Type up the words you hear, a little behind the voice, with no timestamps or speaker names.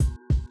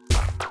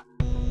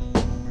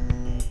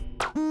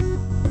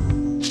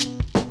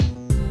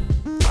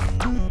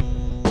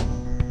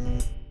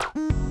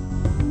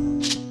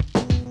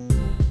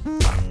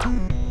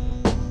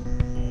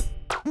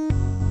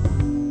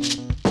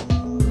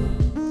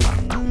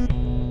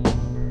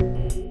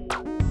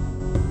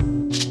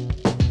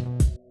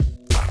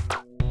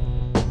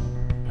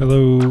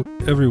Hello,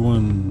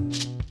 everyone.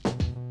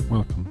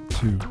 Welcome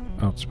to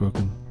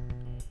Outspoken.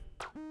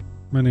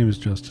 My name is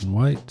Justin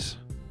White.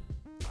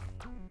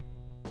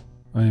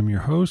 I am your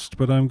host,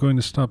 but I'm going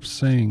to stop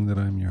saying that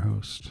I'm your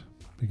host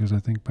because I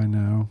think by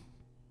now,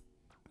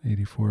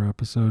 84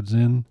 episodes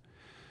in,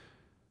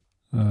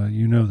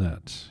 you know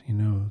that. You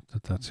know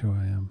that that's who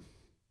I am.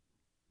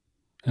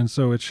 And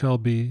so it shall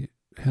be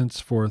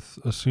henceforth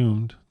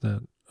assumed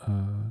that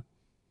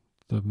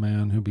the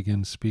man who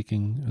begins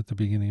speaking at the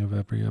beginning of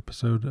every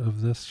episode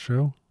of this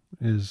show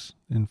is,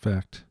 in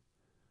fact,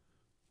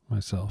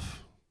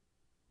 myself,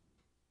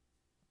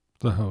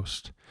 the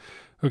host.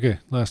 Okay,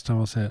 last time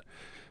I'll say it.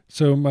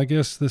 So my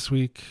guest this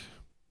week,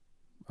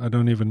 I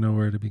don't even know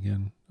where to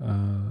begin.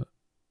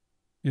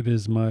 It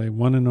is my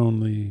one and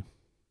only,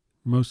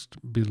 most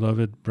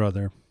beloved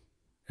brother,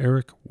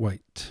 Eric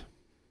White.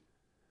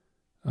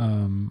 He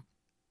and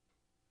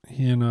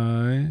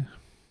I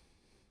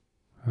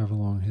have a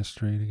long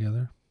history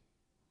together,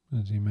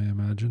 as you may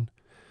imagine.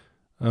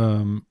 There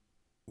aren't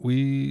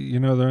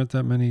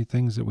that many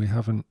things that we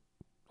haven't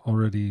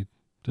already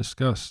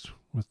discussed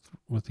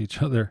with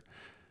each other.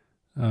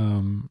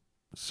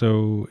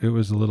 So it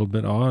was a little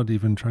bit odd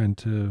even trying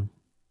to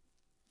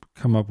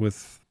come up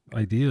with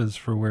ideas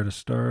for where to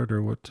start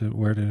or what to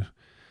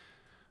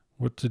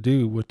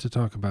do, what to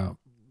talk about.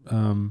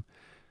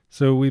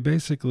 So we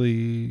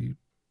basically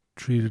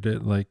treated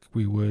it like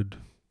we would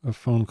a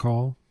phone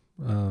call,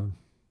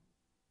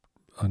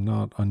 a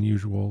not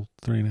unusual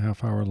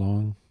 3.5 hour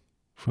long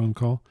phone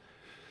call.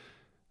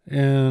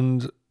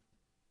 And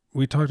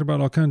we talked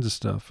about all kinds of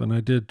stuff. And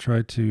I did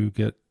try to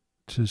get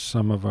to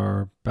some of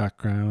our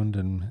background,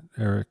 and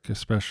Eric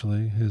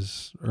especially,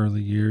 his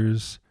early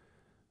years,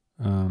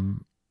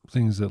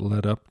 things that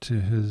led up to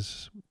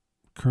his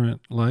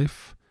current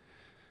life.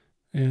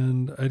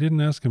 And I didn't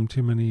ask him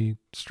too many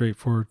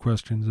straightforward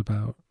questions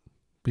about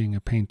being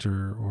a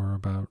painter or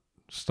about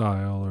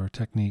style or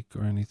technique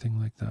or anything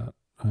like that,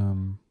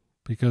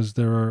 because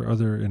there are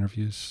other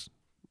interviews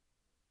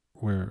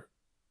where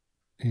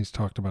he's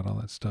talked about all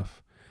that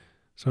stuff.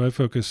 So I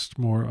focused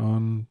more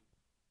on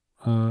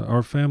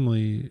our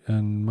family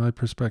and my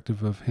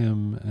perspective of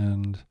him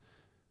and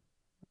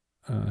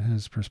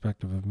his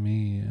perspective of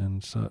me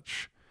and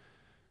such.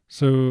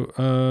 So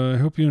I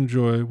hope you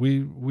enjoy.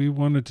 We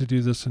wanted to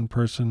do this in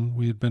person.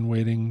 We had been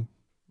waiting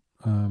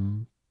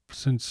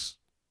since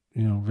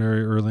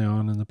very early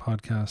on in the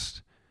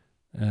podcast,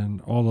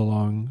 and all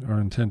along our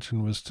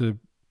intention was to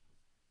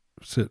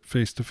sit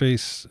face to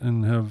face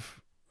and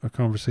have a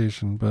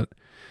conversation. But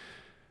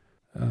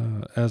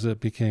as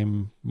it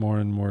became more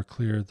and more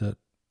clear that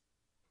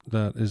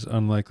is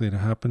unlikely to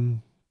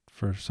happen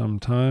for some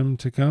time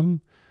to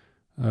come,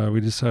 we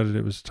decided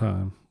it was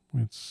time.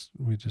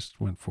 We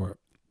just went for it.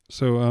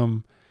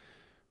 So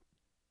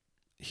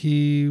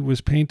he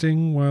was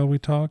painting while we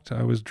talked.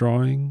 I was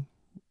drawing.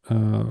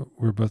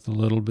 We're both a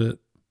little bit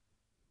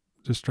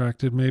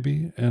distracted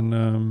maybe.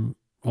 And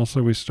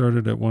also we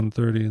started at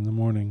 1:30 in the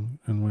morning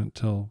and went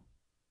till,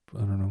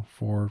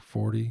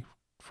 4:40,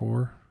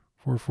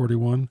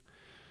 4:41.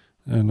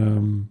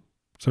 And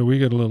so we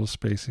get a little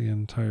spacey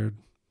and tired.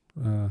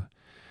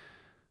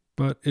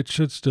 But it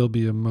should still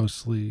be a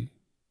mostly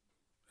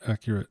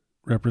accurate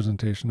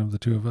representation of the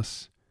two of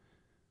us,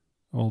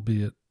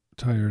 albeit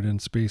tired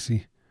and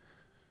spacey.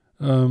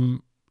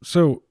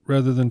 So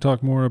rather than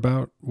talk more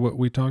about what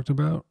we talked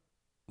about,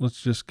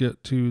 let's just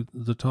get to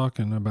the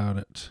talking about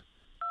it.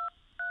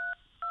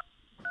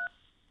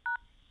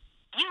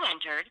 You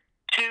entered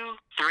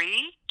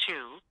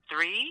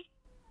 23233.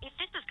 If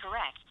this is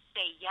correct,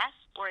 say yes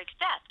or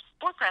accept,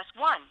 or press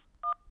 1.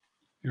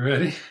 You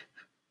ready?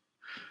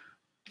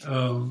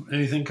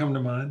 Anything come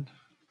to mind?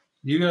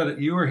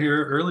 You were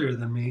here earlier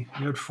than me.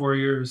 You had 4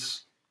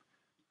 years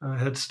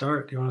head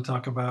start. Do you want to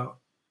talk about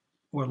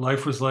what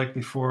life was like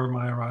before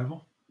my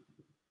arrival?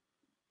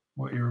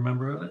 What you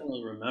remember of I it? don't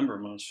really remember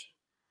much.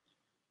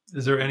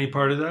 Is there any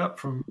part of that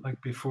from like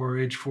before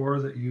age 4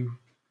 that you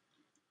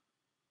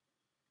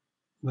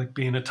like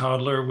being a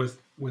toddler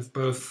with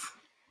both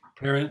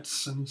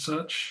parents and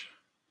such?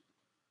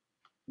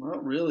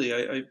 Not really.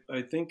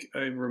 I think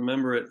I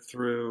remember it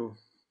through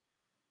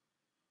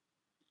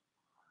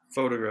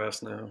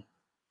photographs now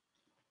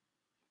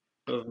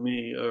of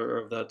me or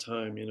of that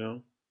time,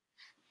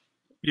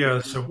 Yeah, I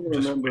so don't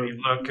just remember when you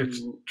look,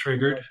 it's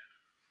triggered.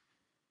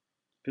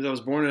 because I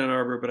was born in Ann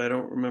Arbor, but I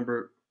don't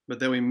remember. But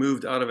then we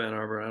moved out of Ann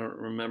Arbor. I don't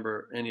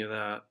remember any of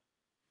that.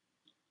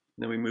 And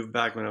then we moved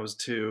back when I was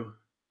 2.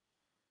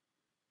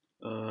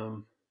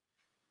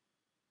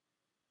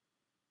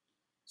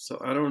 So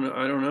I don't know.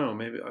 I don't know.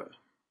 Maybe I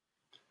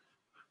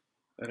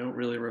don't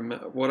really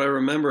remember. What I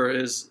remember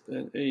is,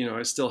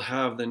 I still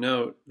have the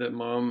note that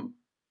Mom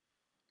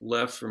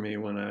left for me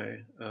when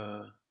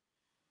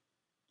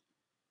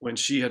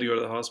she had to go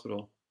to the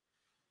hospital.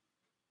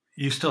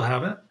 You still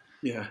have it?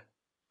 Yeah.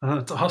 Oh,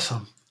 that's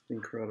awesome.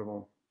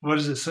 Incredible. What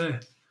does it say?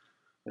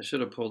 I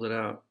should have pulled it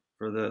out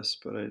for this,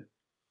 but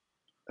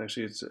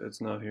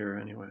it's not here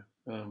anyway.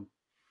 Can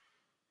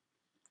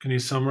you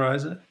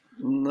summarize it?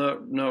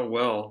 not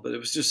well, but it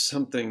was just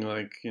something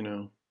like,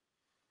 because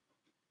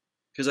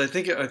I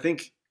think it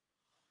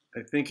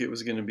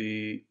was going to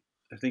be,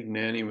 I think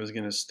Nanny was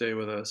going to stay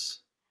with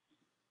us,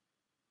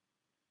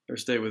 or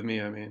stay with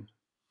me. I mean,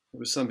 it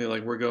was something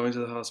like, we're going to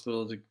the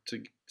hospital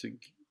to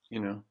you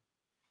know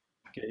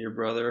get your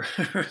brother,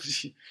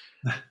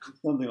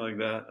 something like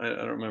that. I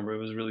don't remember. It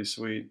was really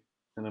sweet,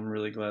 and I'm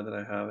really glad that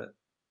I have it.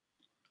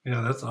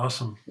 Yeah, that's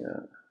awesome.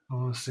 Yeah. I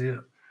want to see it.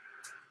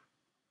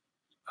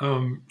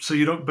 So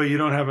you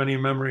don't have any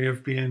memory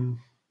of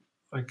being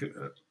like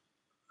a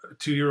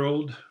 2 year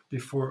old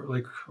before,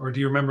 like, or do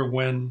you remember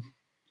when?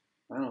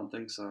 I don't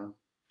think so.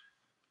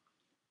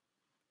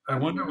 I I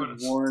wonder remember what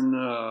it's.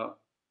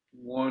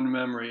 one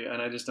memory,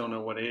 and I just don't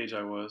know what age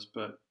I was,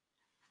 but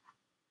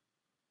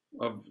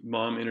of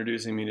mom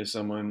introducing me to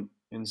someone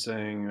and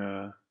saying,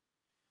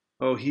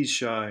 "Oh, he's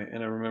shy,"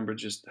 and I remember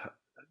just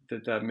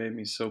that made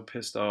me so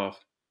pissed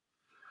off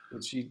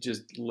that she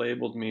just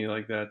labeled me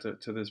like that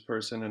to this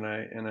person, and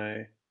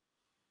I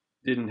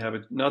didn't have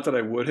it. Not that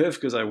I would have,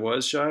 because I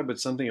was shy, but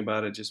something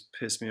about it just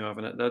pissed me off,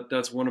 and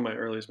that's one of my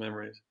earliest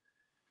memories.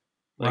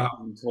 Like Wow.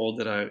 being told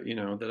that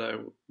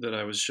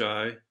I was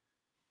shy,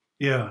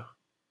 Yeah.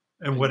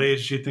 And what and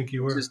age do you think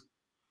you it were? just,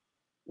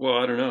 well,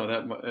 I don't know.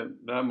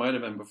 That might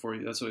have been before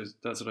you. That's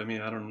what I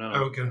mean. I don't Oh,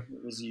 know. okay.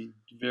 It was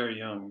very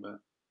young, but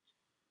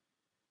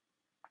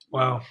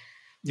Wow.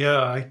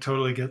 Yeah, I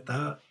totally get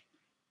that.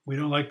 We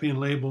don't like being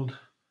labeled.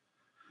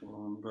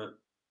 but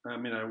I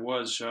mean, I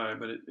was shy,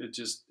 but it's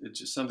just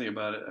something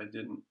about it I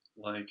didn't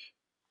like.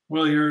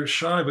 Well, you're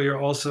shy, but you're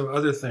also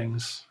other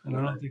things. And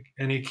I don't Right. think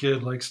any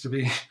kid likes to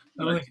be, I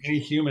don't Like think any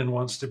human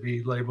wants to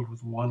be labeled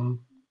with one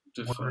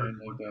word, defined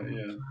like that. one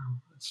Yeah.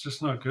 term. It's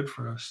just not good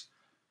for us.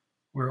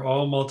 We're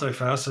all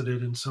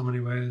multifaceted in so many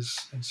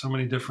ways, in so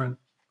many different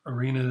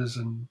arenas,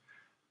 and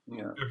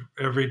Yeah.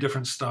 every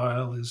different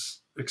style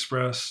is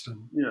expressed.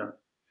 And Yeah.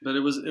 But it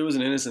was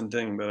an innocent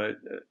thing, but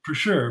for for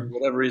sure,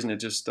 whatever reason, it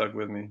just stuck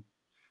with me.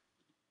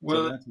 So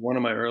well, that's one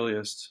of my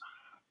earliest.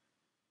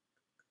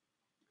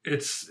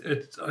 it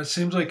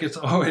seems like it's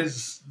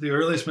always the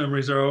earliest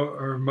memories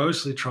are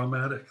mostly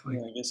traumatic. Yeah,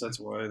 Like, I guess that's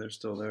why they're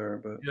still there.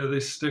 But yeah, they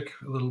stick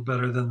a little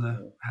better than the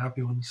uh,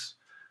 happy ones.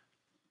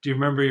 Do you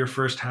remember your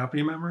first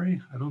happy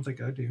memory? I don't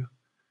think I do.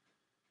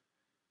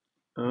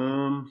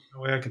 um.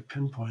 No way I could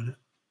pinpoint it.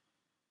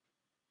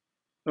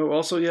 Oh,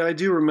 also, yeah, I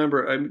do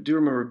remember. I do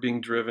remember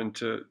being driven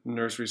to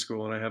nursery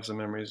school, and I have some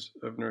memories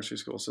of nursery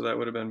school. So that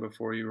would have been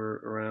before you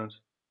were around.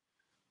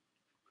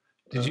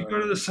 Did you go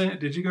to the Um, same?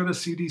 Did you go to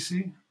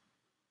CDC?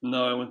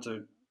 no, I went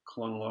to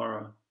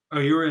Clun-Lara. Oh,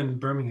 you were in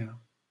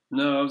Birmingham.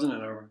 No, I was in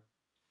Ann Arbor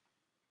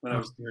when I Oh,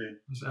 was it 3.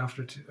 was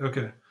after two.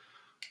 Okay.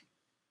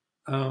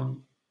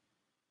 Um,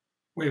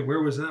 wait,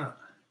 where was that?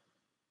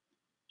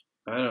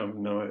 I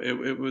don't know.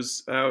 It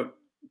was out.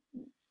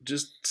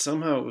 Just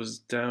somehow it was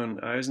down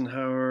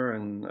Eisenhower,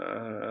 and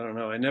I don't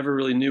know. I never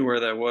really knew where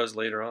that was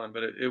later on,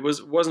 but it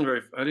wasn't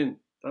very. I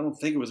don't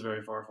think it was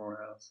very far from our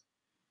house.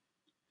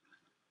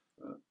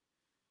 But,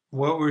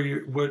 What were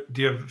you? What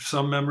do you have?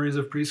 Some memories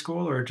of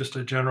preschool, or just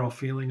a general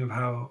feeling of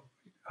how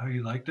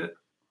you liked it,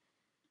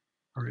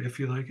 or if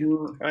you like it?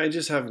 I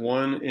just have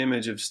one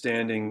image of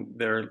standing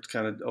there,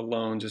 kind of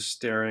alone, just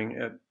staring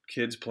at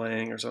kids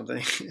playing or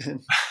something,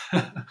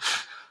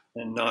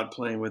 and not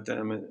playing with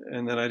them.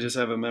 And then I just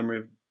have a memory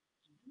of,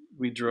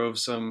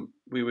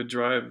 we would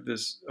drive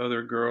this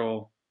other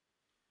girl.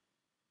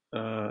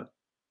 Uh,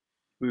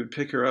 we would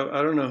pick her up.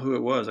 I don't know who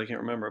it was. I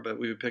can't remember, but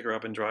we would pick her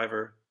up and drive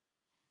her.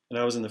 And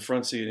I was in the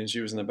front seat, and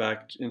she was in the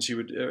back, and she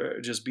would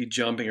just be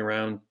jumping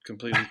around,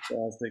 completely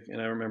spastic.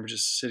 And I remember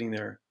just sitting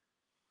there,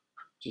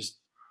 just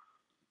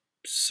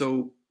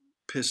so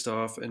pissed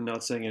off and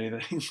not saying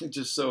anything,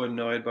 just so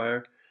annoyed by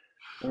her.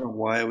 I don't know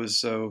why I was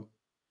so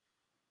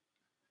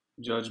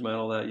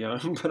judgmental that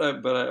young,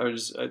 but I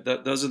just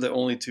that those are the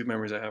only two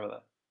memories I have of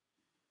that.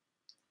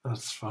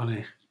 That's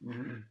funny.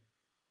 Hmm.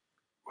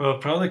 Well,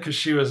 probably because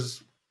she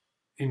was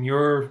in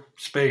your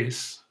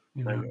space,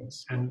 I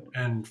guess.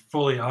 and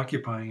fully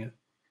occupying it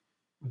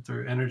with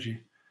her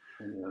energy.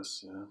 I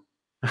guess.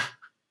 Yeah.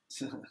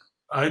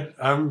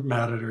 I'm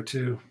mad at her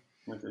too.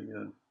 Okay.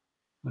 Good.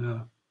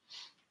 Yeah,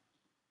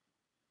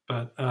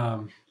 but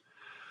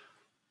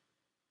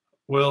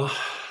well,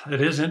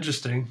 it is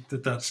interesting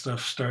that that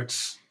stuff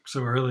starts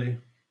so early,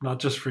 not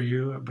just for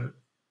you, but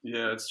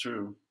Yeah, it's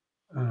true.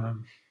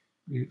 um,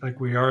 like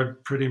we are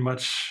pretty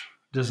much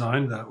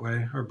designed that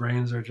way. Our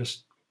brains are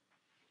just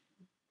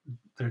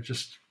they're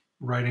just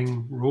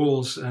writing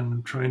rules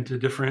and trying to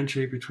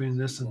differentiate between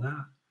this and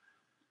that.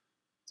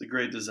 It's a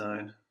great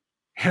design.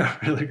 Yeah,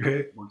 really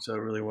great. Works out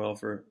really well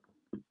for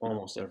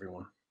almost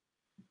everyone.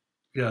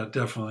 Yeah,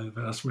 definitely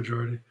the vast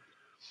majority.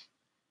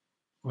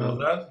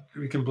 Well, Uh, that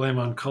we can blame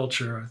on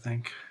culture, I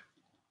think,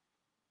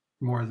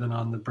 more than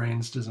on the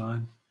brain's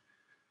design.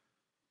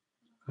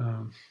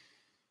 Um,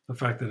 the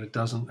fact that it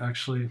doesn't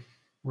actually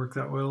work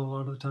that well a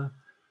lot of the time.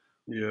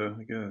 yeah,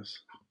 I guess.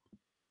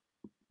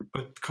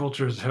 But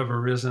cultures have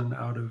arisen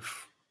out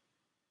of,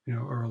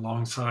 or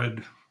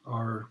alongside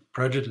our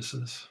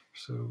prejudices.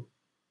 So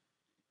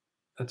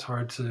it's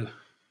hard to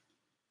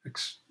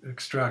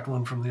extract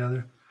one from the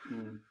other.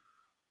 Mm.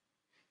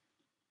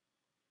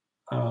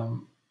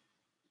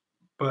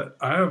 But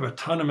I have a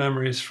ton of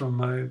memories from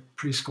my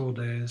preschool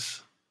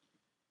days,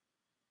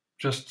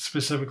 just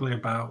specifically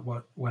about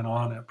what went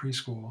on at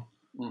preschool,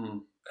 Mm-hmm.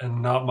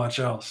 and not much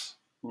else.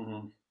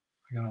 Mm-hmm.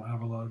 I don't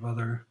have a lot of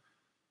other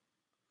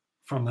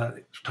from that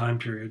time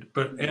period.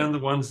 But Yeah. and the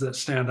ones that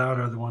stand out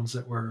are the ones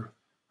that were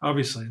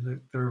obviously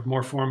they're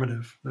more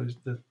formative.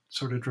 The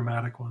sort of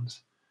dramatic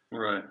ones,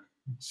 Right.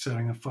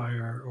 setting a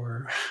fire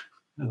or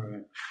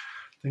Right.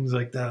 things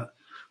like that.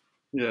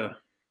 Yeah.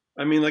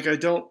 I mean, like I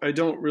don't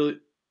really.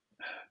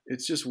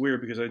 It's just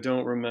weird because I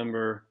don't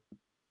remember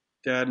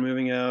Dad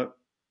moving out,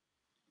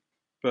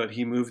 but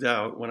he moved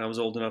out when I was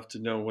old enough to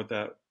know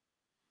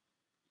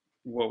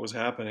what was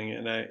happening,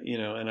 and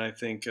I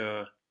think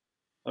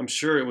I'm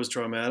sure it was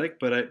traumatic,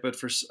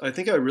 I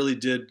think I really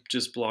did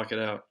just block it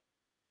out.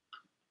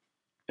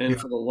 And Yeah.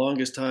 for the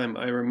longest time,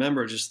 I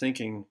remember just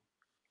thinking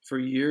for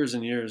years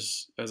and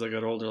years as I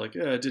got older, like,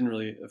 yeah, it didn't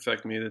really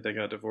affect me that they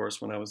got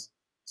divorced when I was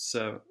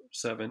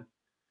seven.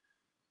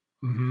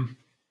 Mm-hmm.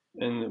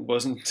 And it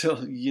wasn't until,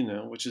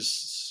 which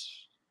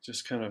is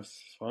just kind of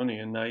funny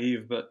and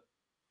naive, but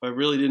I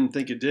really didn't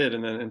think it did.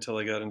 And then until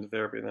I got into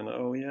therapy, and then,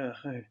 oh, yeah,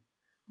 hi.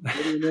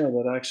 What do you know?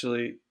 That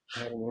actually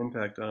had an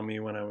impact on me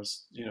when I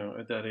was,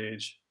 at that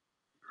age.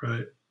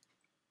 Right.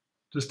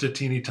 Just a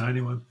teeny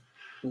tiny one.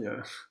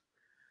 Yeah.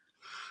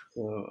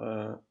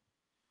 So,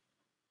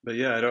 but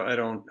yeah, I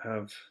don't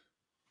have,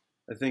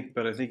 I think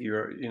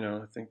you're,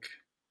 I think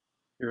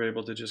you're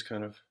able to just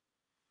kind of,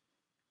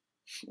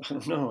 I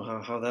don't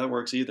know how that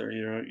works either.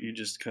 You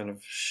just kind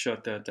of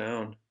shut that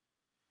down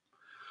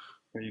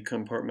or you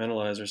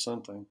compartmentalize or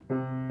something.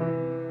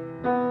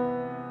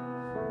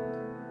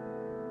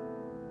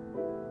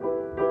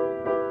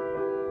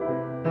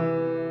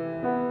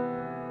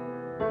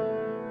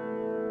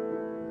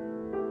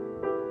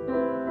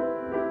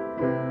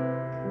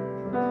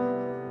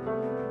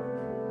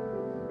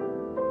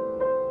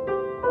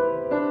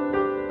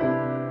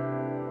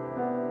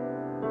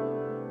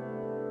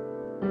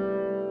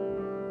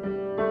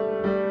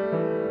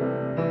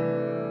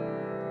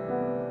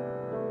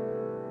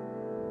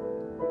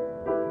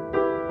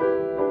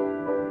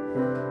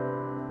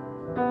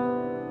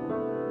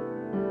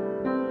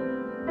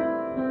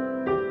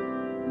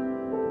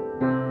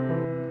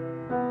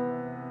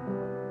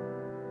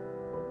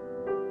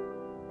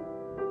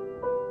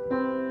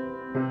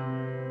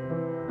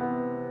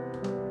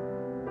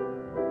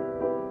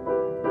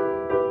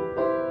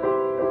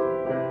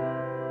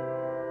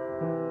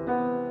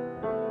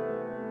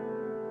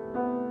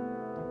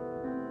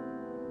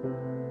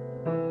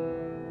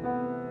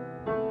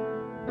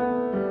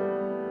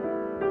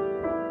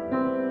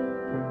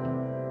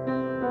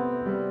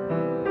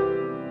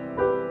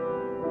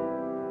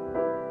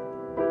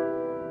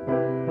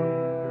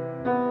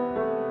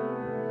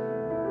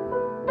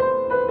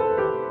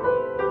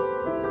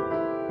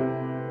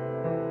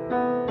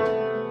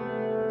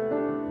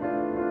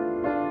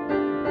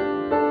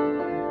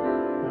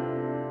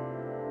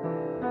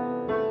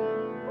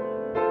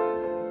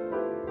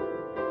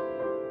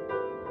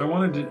 I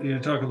wanted to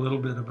talk a little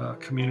bit about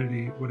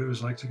community, what it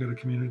was like to go to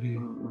community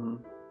Mm-hmm.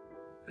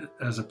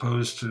 as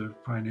opposed to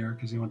Pioneer,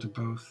 because you went to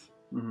both.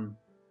 Mm-hmm.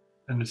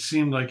 And it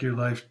seemed like your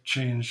life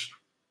changed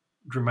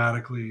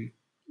dramatically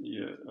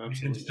Yeah, the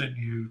absolutely. instant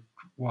you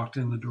walked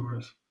in the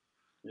doors.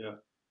 Yeah.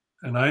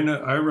 And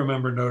I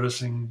remember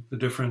noticing the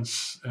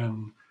difference.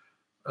 And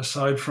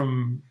aside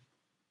from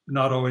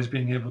not always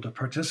being able to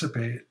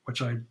participate,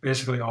 which I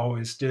basically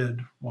always did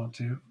want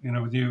to,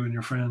 with you and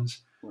your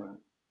friends, Right.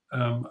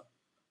 um,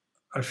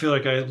 I feel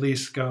like I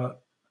just got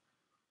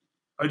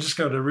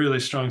a really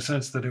strong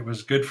sense that it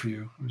was good for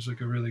you. It was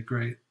like a really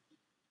great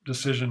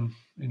decision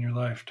in your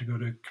life to go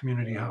to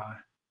community Right. high.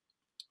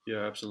 Yeah,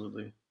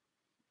 absolutely.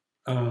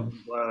 Yeah, Um,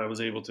 I'm glad I was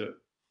able to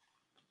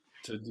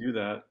do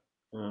that.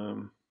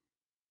 Um,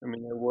 I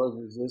mean, there was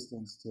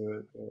resistance to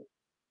it, but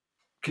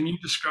can you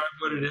describe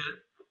what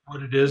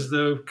it is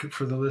though,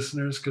 for the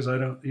listeners? Because I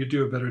don't. You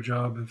do a better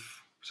job of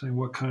saying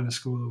what kind of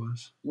school it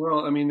was.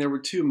 well, I mean, there were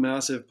two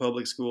massive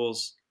public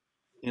schools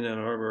in Ann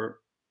Arbor,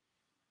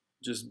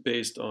 just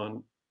based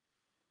on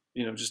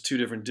just two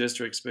different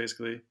districts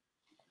basically.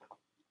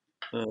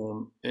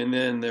 And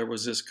then there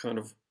was this kind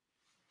of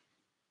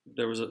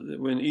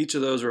when each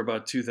of those were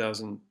about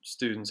 2,000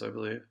 students, I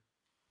believe.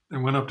 It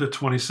went up to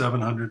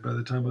 2,700 by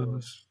the time I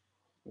was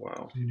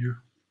Wow.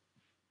 senior.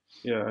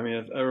 Yeah, I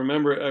mean, I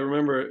remember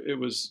it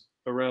was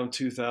around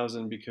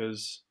 2,000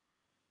 because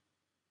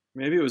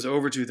maybe it was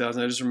over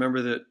 2,000. I just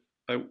remember that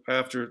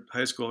after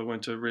high school, I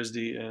went to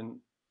RISD, and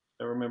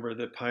I remember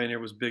that Pioneer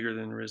was bigger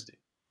than RISD.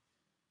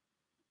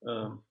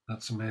 Um,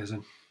 That's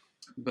amazing.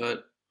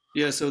 but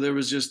yeah, so there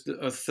was just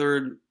a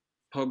third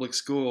public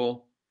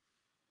school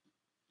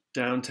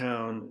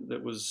downtown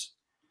that was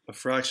a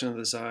fraction of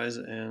the size,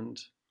 and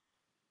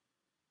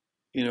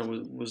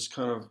was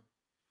kind of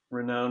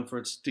renowned for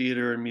its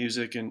theater and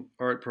music and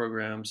art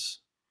programs,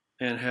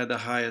 and had the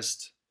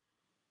highest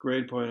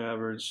grade point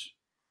average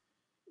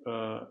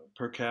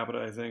per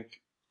capita, I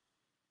think.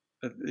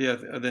 Yeah,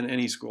 than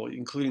any school,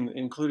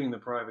 including the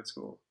private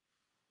school.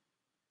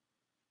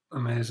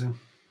 Amazing.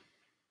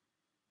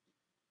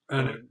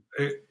 And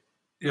Um,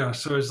 yeah,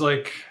 so it's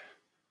like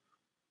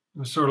it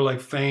was sort of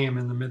like Fame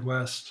in the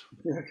Midwest.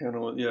 yeah, kind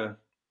of. Yeah,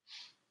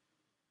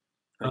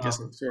 I guess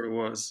Um, it sort of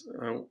was,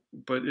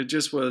 but it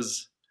just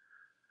was.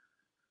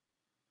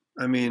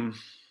 I mean,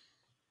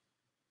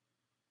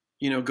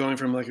 going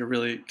from like a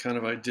really kind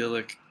of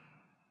idyllic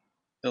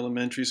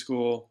elementary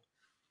school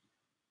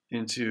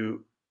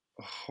into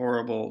a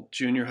horrible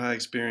junior high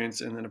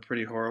experience and then a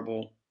pretty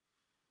horrible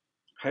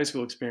high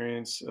school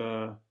experience.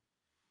 I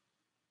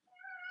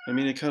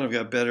mean, it kind of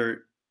got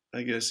better,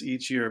 I guess,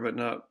 each year, but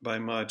not by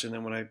much. And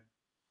then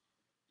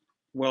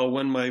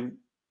when my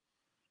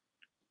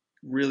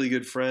really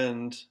good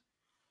friend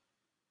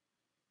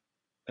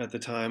at the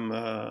time,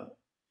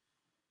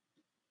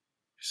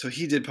 so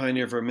he did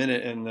Pioneer for a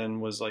minute and then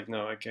was like,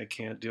 no, I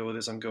can't deal with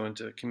this. I'm going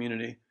to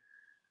community.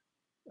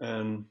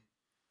 And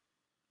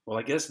well,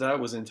 I guess that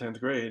was in 10th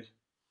grade.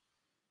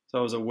 So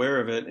I was aware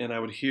of it and I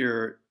would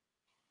hear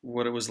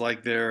what it was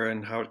like there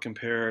and how it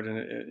compared. And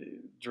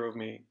it drove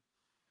me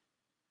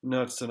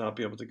nuts to not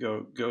be able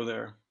to go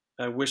there.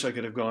 I wish I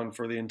could have gone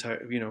for the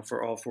entire,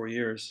 for all 4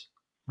 years,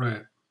 right.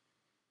 Me,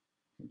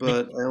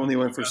 but I only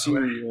went for by the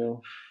way. senior year.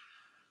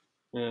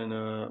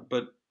 And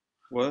but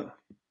what?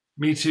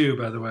 Me too,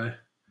 by the way.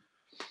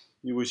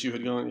 You wish you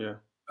had gone? Yeah.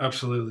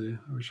 Absolutely.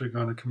 I wish I'd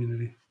gone to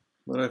community.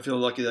 But I feel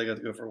lucky that I got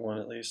to go for one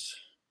at least.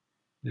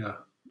 Yeah.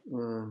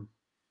 Um,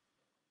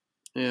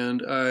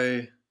 and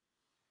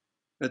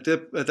at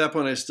that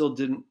point I still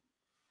didn't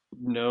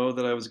know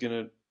that I was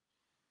gonna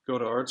go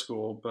to art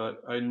school,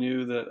 but I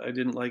knew that I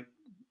didn't like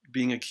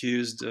being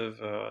accused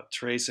of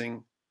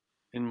tracing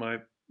in my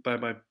by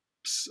my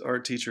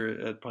art teacher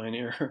at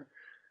Pioneer.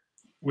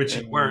 Which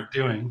you And weren't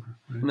doing.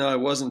 Right? no, I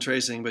wasn't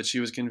tracing, but she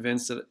was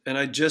convinced that. And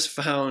I just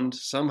found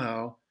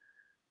somehow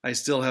I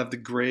still have the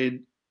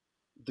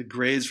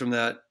grades from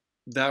that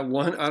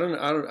one.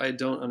 I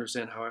don't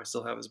understand how I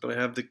still have this, but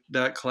I have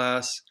that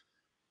class,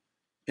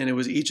 and it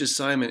was each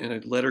assignment and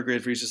a letter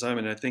grade for each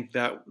assignment. And I think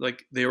that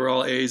like they were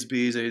all A's,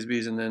 B's, A's,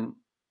 B's, and then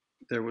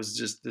there was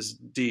just this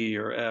D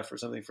or F or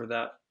something for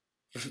that.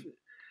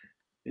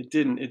 It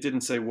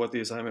didn't say what the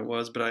assignment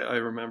was, but I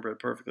remember it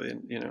perfectly,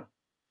 and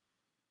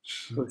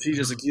So she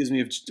just accused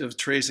me of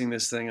tracing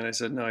this thing, and I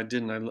said no, I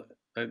didn't.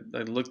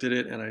 I looked at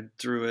it and I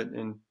drew it,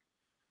 and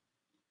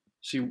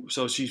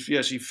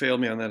she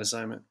failed me on that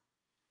assignment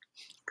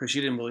because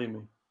she didn't believe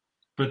me.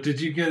 But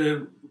did you get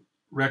it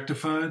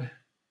rectified?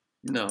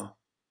 No,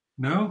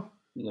 No?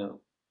 no.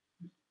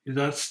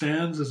 That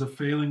stands as a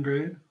failing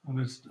grade on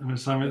an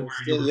assignment where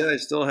you were I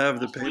still have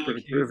the falsely paper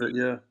to prove accused.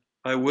 it. Yeah,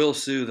 I will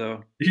sue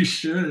though. You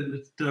should.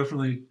 It's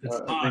definitely it's I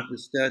not. think the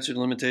statute of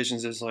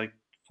limitations is like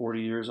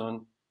 40 years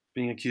on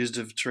being accused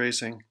of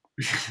tracing.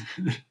 I just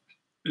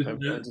That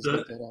looked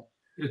that up.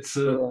 it's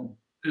But, a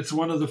it's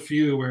one of the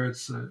few where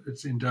it's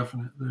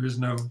indefinite. There is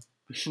no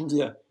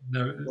yeah,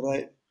 no.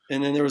 but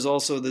and then there was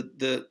also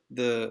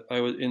the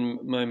I was in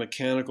my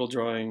mechanical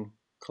drawing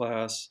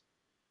class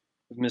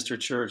with Mr.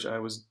 Church.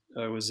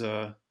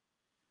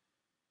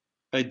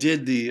 I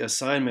did the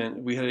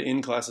assignment. We had an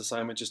in-class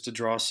assignment just to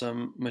draw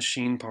some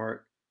machine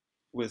part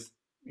with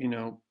you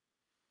know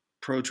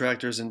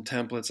protractors and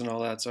templates and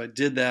all that. So I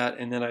did that,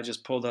 and then I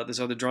just pulled out this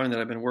other drawing that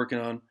I've been working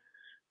on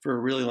for a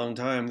really long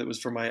time. That was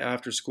for my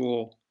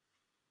after-school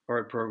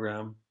art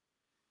program,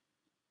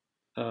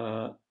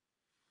 uh,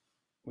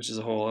 which is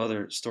a whole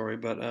other story.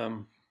 But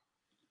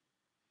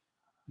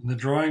The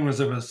drawing was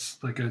of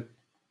like a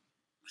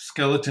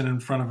skeleton in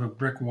front of a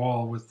brick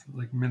wall with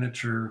like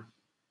miniature.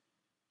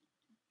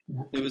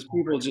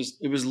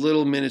 it was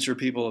little miniature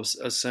people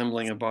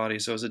assembling a body.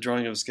 So it was a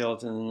drawing of a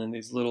skeleton, and then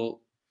these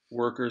little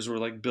workers were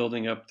like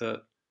building up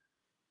the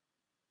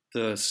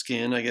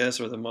skin, I guess,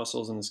 or the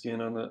muscles and the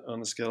skin on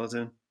the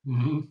skeleton.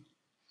 Mhm.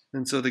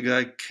 And so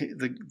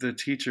the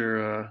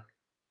teacher,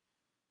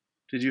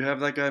 did you have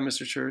that guy,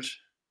 Mr. Church?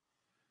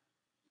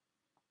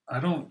 I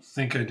don't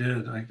think I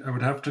did. I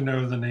would have to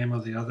know the name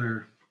of the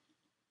other.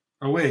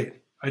 Oh wait,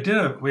 I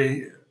did.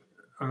 Wait.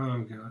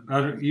 Oh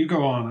god. You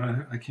go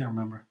on. I can't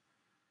remember.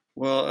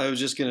 Well, I was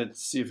just gonna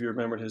see if you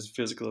remembered his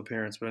physical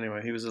appearance, but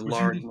anyway, he was a Was he?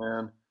 large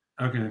man,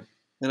 Okay.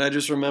 and I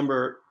just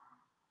remember,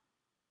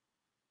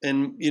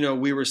 and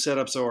we were set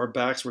up so our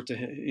backs were to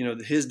him.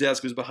 His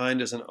desk was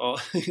behind us, and all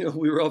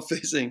we were all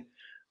facing.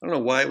 I don't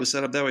know why it was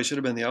set up that way. It should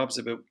have been the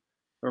opposite, but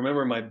I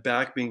remember my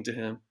back being to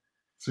him,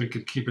 So he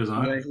could keep his and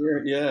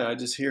eye. I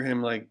just hear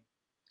him like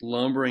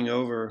lumbering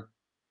over,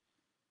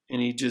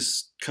 and he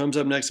just comes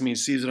up next to me,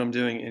 sees what I'm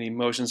doing, and he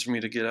motions for me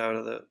to get out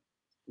of the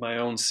my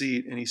own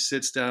seat, and he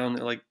sits down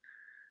like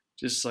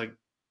just like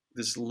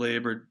this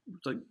labored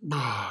like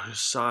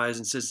just sighs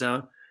and sits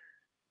down,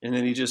 and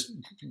then he just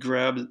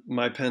grabbed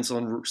my pencil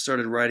and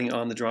started writing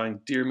on the drawing,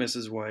 "Dear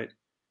Mrs. White,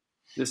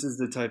 this is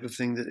the type of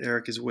thing that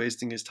Eric is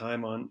wasting his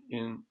time on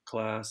in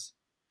class."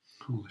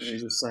 Holy And he shit.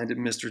 just signed it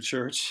Mr.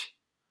 Church.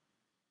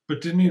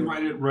 But didn't he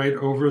write it right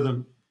over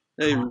the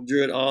They drawing?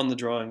 drew it on the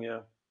drawing,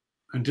 yeah.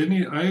 And didn't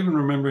he? I even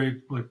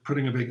remember like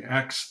putting a big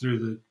X through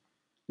the.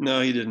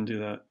 No, he didn't do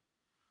that.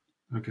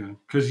 Okay,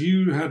 because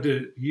you had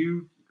to.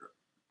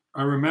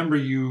 I remember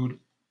you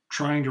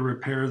trying to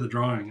repair the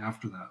drawing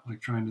after that,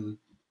 like trying to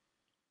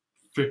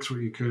fix what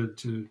you could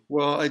to.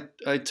 Well,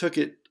 I took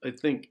it. I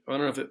think I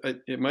don't know if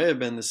it might have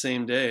been the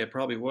same day. It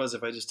probably was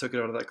if I just took it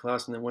out of that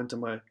class and then went to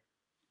my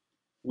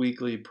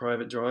weekly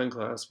private drawing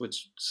class,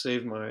 which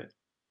saved my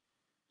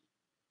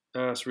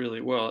ass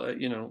really well.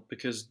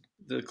 Because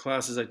the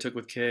classes I took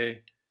with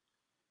Kay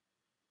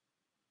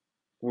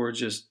were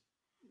just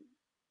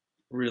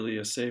really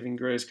a saving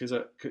grace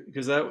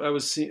I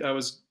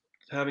was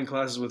having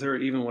classes with her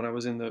even when I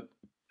was in the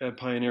at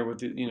Pioneer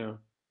with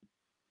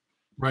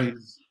Right.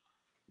 these.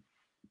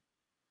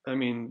 I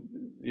mean,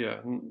 yeah,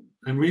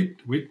 And we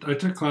I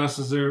took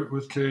classes there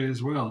with Kay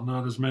as well.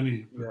 Not as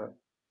many, yeah,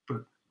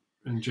 but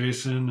and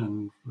Jason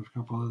and a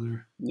couple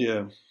other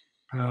yeah.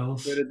 But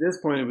pals. at this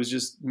point, it was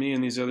just me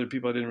and these other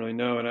people I didn't really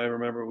know. And I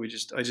remember I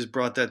just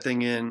brought that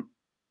thing in,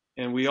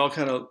 and we all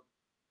kind of.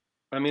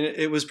 I mean,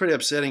 it was pretty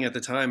upsetting at the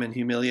time and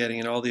humiliating,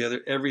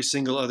 and every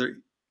single other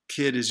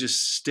kid is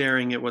just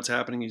staring at what's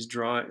happening. He's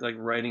drawing, like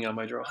writing on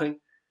my drawing.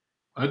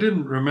 I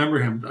didn't remember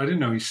him. I didn't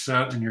know he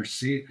sat in your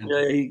seat, and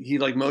Yeah, he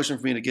like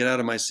motioned for me to get out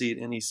of my seat,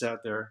 and he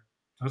sat there.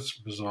 that's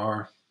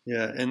bizarre.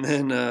 Yeah, and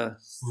then,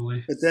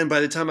 Fully. but then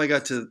by the time I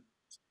got to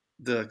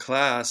the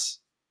class,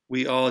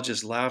 we all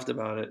just laughed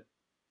about it,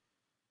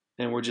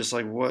 and we're just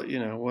like, what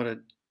a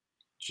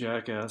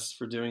jackass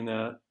for doing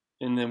that.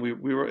 And then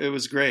it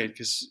was great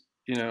because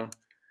you know,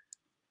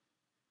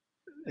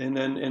 and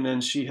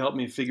then she helped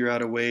me figure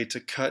out a way to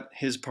cut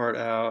his part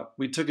out.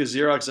 We took a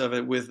Xerox of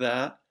it with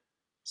that,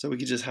 so we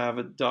could just have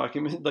a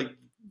document like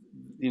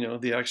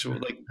the actual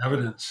like.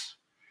 Evidence.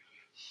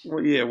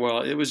 Well, yeah,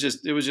 well, it was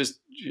just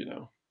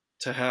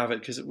to have it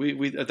because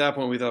we at that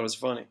point we thought it was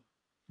funny.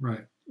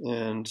 Right.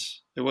 And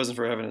it wasn't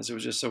for evidence. It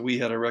was just so we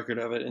had a record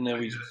of it, and then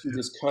we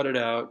just cut it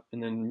out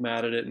and then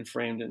matted it and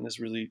framed it in this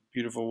really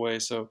beautiful way.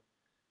 So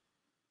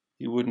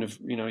you wouldn't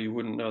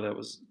know that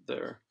was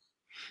there.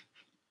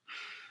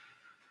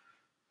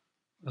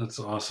 That's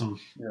awesome.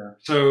 Yeah.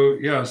 So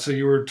yeah, so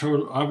you were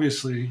total.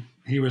 Obviously,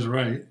 he was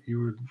right. You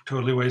were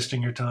totally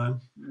wasting your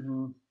time,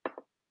 Hmm.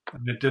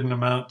 and it didn't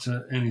amount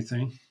to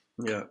anything.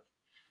 Yeah.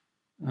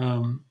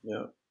 Um,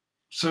 Yeah.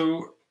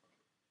 so,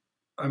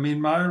 I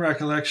mean, my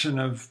recollection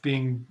of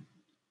being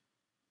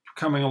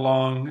coming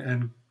along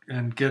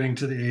and getting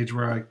to the age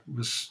where I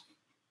was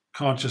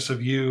conscious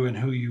of you and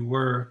who you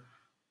were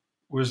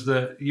was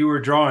that you were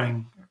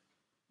drawing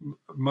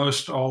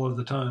most all of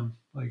the time.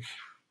 Like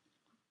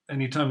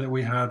anytime that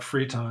we had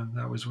free time,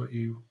 that was what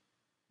you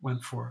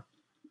went for.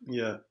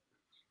 Yeah.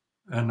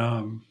 And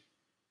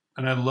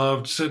and I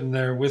loved sitting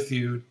there with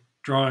you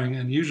drawing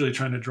and usually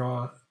trying to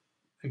draw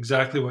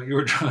exactly what you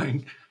were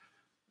drawing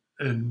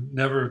and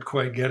never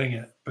quite getting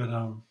it.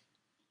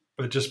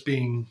 But just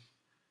being,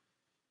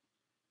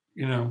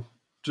 you know,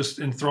 just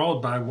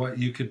enthralled by what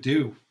you could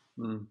do.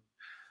 Mm.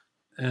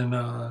 And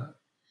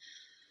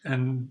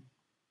and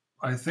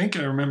I think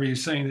I remember you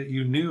saying that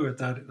you knew at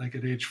that like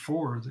at age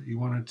 4 that you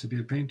wanted to be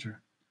a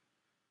painter.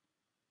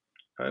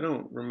 I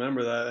don't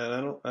remember that, and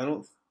I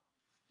don't.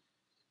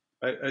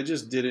 I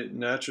just did it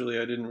naturally.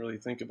 I didn't really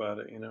think about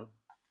it.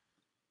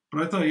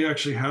 But I thought you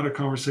actually had a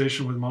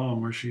conversation with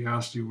mom where she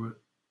asked you what,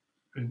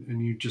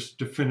 and you just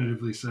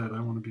definitively said,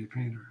 "I want to be a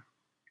painter."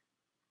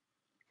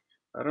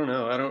 I don't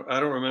know. I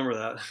don't remember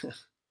that.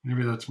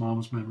 Maybe that's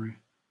mom's memory,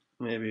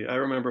 Maybe I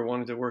remember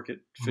wanting to work at or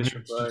maybe Fisher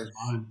it's just Price.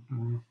 mine. I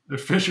don't know. At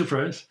Fisher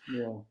Price,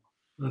 Yeah,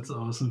 that's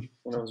awesome.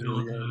 when I was Bill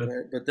really young.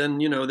 Dad. But then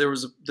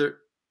there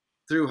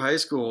through high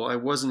school I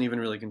wasn't even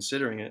really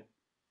considering it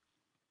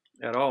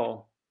at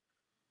all.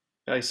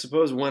 I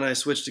suppose when I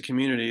switched to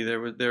community, there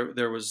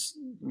was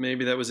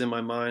maybe that was in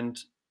my mind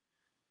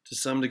to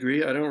some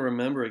degree. I don't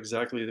remember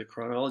exactly the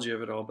chronology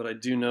of it all, but I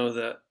do know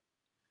that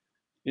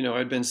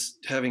I'd been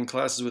having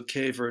classes with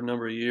Kay for a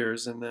number of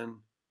years, and then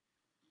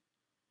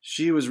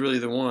she was really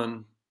the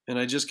one. And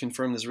I just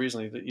confirmed this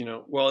recently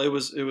that well, it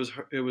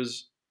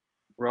was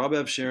Rob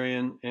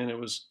Evsharian and it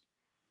was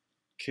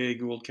Kay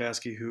Gould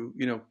Kasky who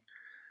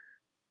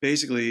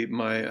basically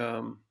my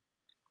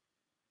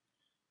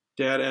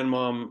dad and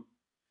mom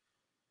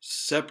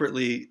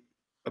separately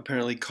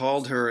apparently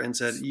called her and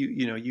said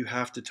you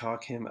have to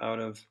talk him out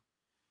of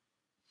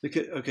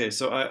okay,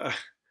 so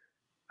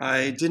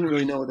I didn't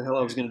really know what the hell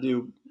I was going to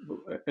do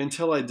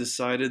until I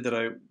decided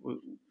that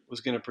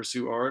was going to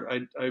pursue art.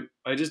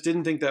 I just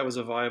didn't think that was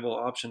a viable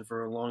option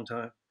for a long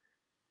time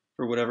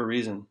for whatever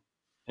reason,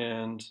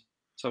 and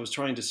so I was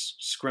trying to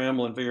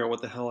scramble and figure out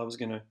what the hell I was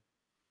going to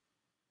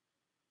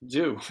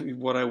do,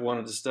 what I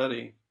wanted to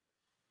study.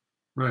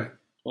 Right.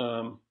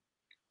 Um,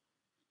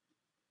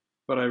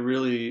 but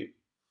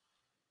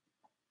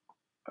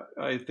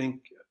I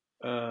think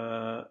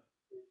uh,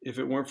 if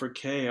it weren't for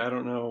Kay, I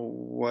don't know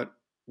what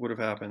would have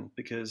happened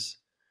because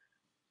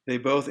they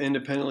both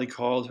independently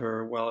called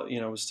her while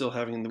I was still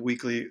having the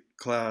weekly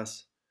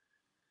class,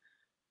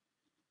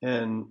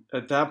 and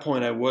at that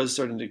point I was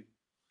starting to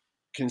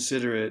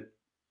consider it,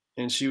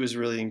 and she was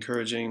really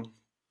encouraging.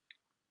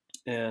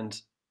 and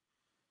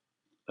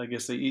I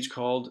guess they each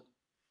called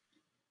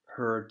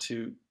her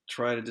to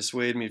try to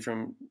dissuade me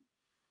from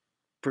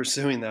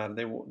pursuing that.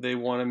 They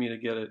wanted me to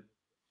get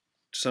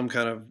some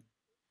kind of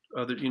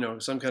other,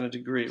 some kind of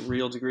degree,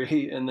 real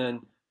degree, and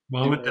then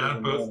Mom do and better dad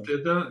than both mine.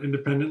 did that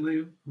independently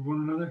of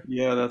one another.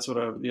 Yeah, that's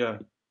what yeah.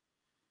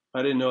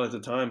 I didn't know at the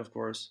time, of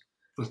course.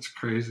 That's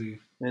crazy.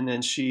 And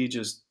then she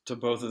just to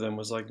both of them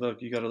was like,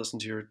 "Look, you got to listen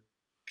to your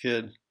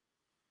kid."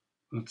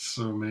 That's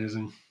so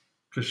amazing.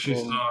 Because she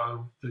And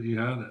saw that you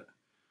had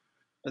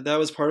it. that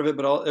was part of it,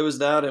 but it was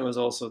that. It was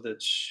also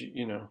that she.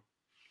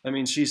 I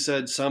mean, she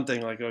said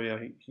something like, "Oh yeah,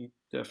 he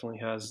definitely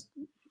has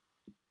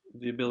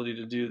the ability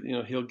to do.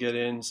 He'll get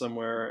in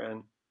somewhere."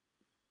 And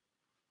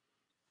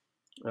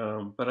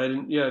but I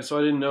didn't. Yeah, so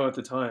I didn't know at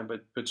the time,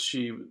 but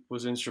she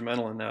was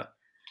instrumental in that.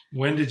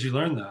 When did you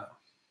learn that?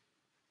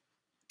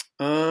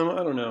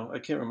 I don't know. I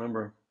can't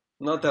remember.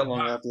 Not that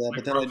long after that, but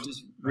Like then I roughly.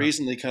 just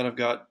recently kind of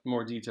got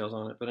more details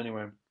on it. But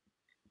anyway,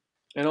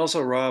 and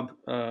also Rob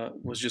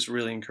was just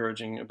really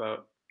encouraging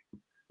about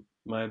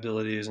my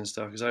abilities and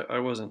stuff because I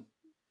wasn't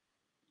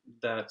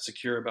that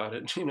secure about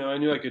it. I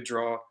knew I could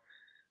draw.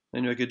 I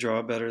knew I could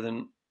draw better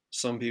than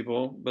some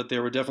people, but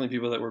there were definitely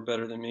people that were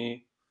better than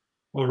me.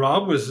 Well,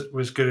 Rob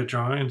was good at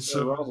drawing,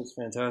 Yeah, Rob was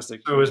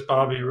fantastic. so was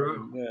Bobby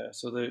Rowe. Yeah,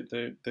 so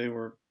they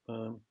were.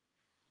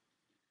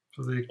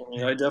 So they, I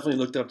mean, I definitely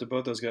looked up to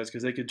both those guys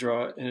because they could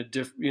draw in a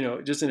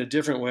just in a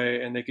different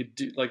way, and they could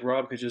do like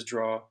Rob could just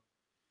draw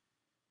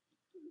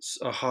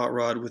a hot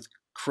rod with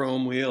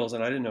chrome wheels,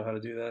 and I didn't know how to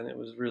do that, and it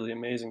was really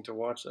amazing to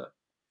watch that.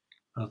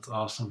 that's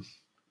awesome.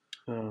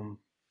 Um,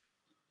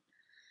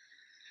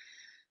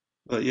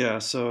 but yeah,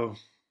 so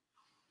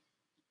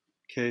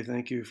okay,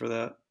 thank you for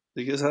that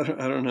because I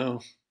don't know.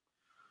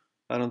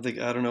 I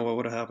don't know what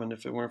would have happened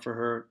if it weren't for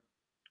her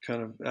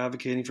kind of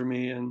advocating for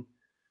me and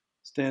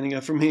standing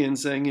up for me and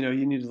saying,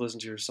 you need to listen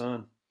to your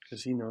son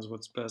because he knows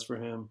what's best for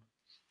him.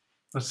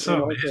 That's And so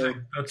also,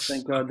 amazing. That's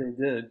thank God they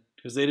did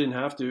because they didn't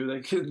have to.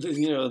 They could,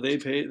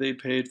 they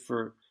paid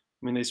for.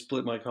 I mean, they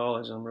split my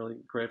college. I'm really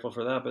grateful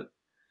for that. But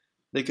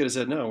they could have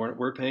said, no,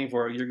 we're paying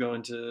for it. You're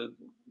going to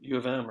U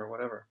of M or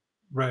whatever.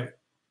 right.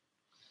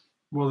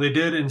 Well, they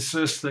did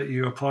insist that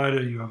you apply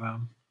to U of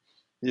M.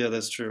 Yeah,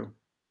 that's true.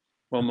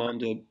 Well, mom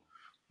did,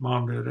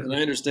 Mom did and it.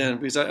 I understand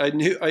because I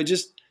knew I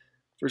just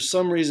for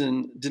some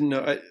reason didn't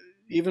know.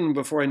 Even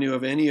before I knew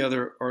of any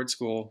other art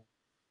school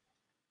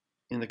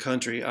in the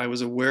country, I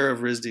was aware of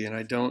RISD, and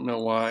I don't know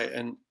why.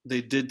 And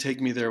they did take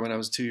me there when I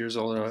was 2 years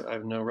old, and I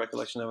have no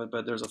recollection of it.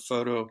 But there's a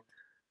photo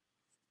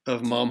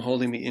of mom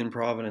holding me in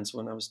Providence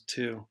when I was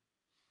 2.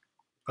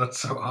 That's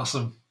so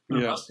awesome.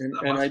 Yeah,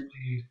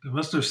 It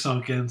must have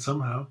sunk in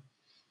somehow.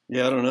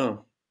 yeah, I don't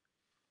know.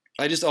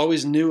 I just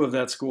always knew of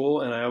that school,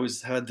 and I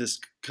always had this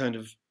kind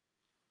of.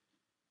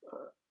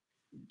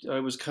 I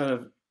was kind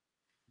of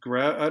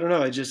I don't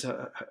know.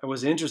 I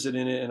was interested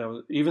in it,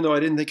 and even though I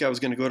didn't think I was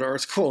going to go to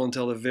art school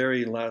until the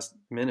very last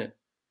minute.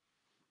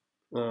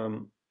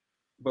 Um,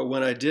 but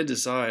when I did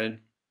decide,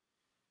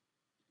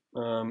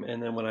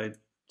 and then when I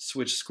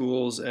switched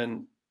schools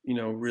and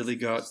really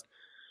got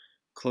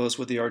close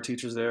with the art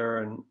teachers there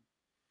and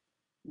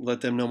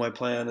let them know my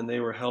plan, and they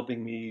were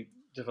helping me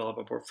develop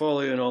a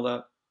portfolio and all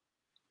that.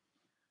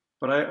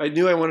 But I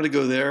knew I wanted to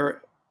go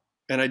there,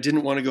 and I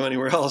didn't want to go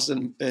anywhere else,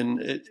 and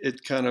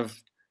it kind of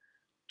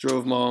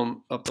drove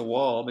mom up the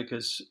wall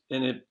because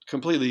and I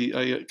completely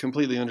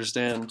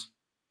understand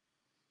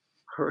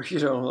her,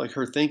 like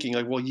her thinking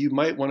like, well, you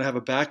might want to have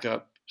a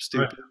backup,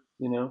 Right. stupid,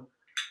 you know.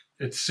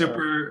 It's Uh,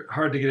 super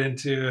hard to get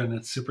into and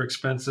it's super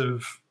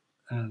expensive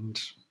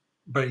and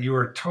but you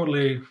were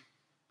totally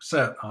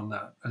set on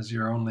that as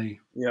your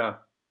only yeah,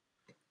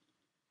 yeah.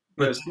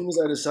 but As soon as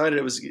I decided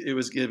it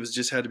was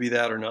just had to be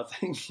that or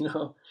nothing,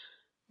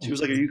 She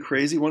was like, "Are you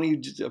crazy? Why don't you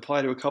just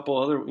apply to a couple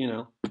other,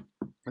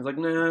 I was like,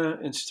 "Nah."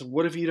 And she said,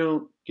 "What if you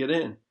don't get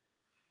in?"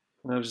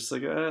 And I was just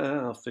like,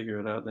 "I'll figure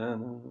it out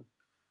then."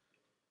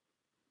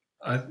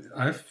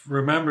 I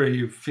remember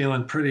you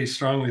feeling pretty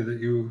strongly that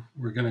you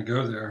were going to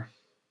go there.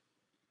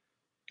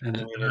 I And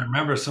mean, I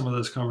remember some of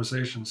those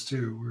conversations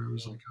too, where it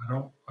was like,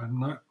 I'm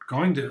not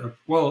going to.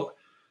 Well,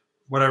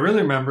 what I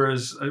really remember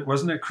is,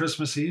 wasn't it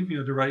Christmas Eve? You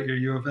had to write your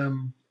U of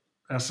M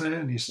essay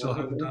and you still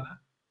hadn't done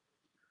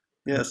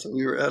yeah. it. So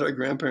we were at our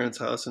grandparents'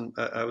 house, and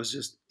I was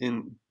just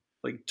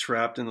like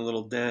trapped in a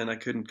little den. I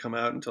couldn't come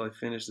out until I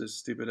finished this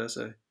stupid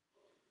essay.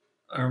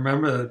 I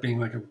remember that being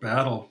like a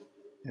battle.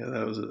 Yeah,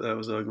 that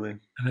was ugly.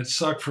 And it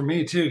sucked for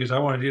me too, because I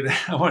wanted you to,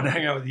 I wanted to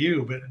hang out with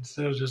you, but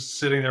instead of just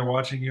sitting there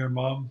watching you and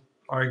mom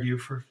argue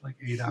for like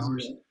 8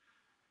 hours. Yeah,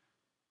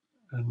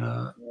 And,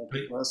 but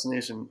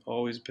procrastination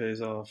always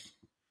pays off.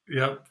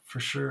 yep, for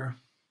sure.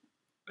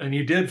 And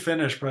you did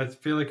finish, but I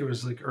feel like it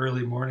was like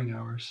early morning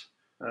hours.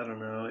 I don't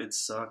know. It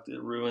sucked.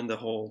 It ruined the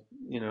whole.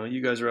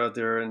 You guys were out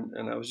there,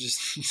 and I was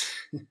just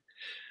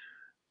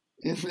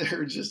in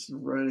there just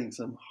writing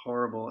some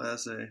horrible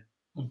essay.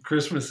 On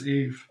Christmas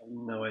Eve.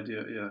 No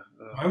idea. Yeah.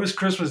 Why was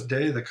Christmas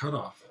Day the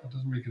cutoff? That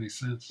doesn't make any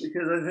sense.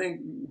 Because I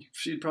think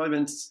she'd probably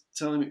been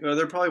telling me.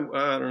 They're probably.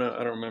 I don't know.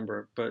 I don't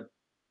remember. But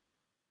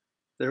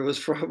there was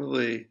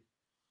probably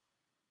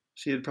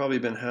she had probably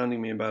been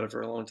hounding me about it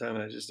for a long time,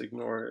 and I just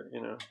ignored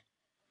it.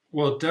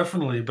 Well,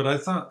 definitely, but I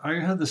thought I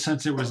had the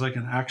sense it was like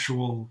an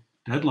actual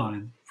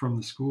deadline from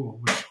the school,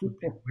 which would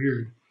be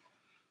weird.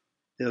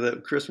 Yeah,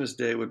 that Christmas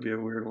Day would be a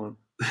weird one.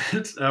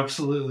 It's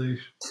absolutely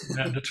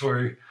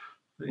mandatory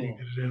that you Yeah,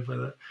 get it in by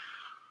that.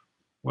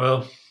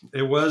 Well,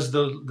 it was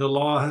the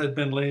law had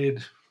been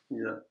laid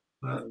yeah,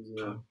 that that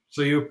was time.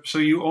 So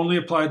you only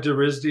applied to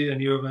RISD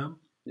and U of M,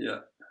 yeah.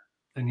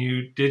 and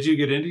you get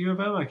into U of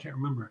M? I can't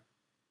remember.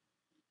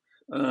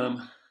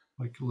 Um,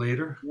 Like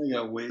later, I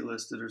got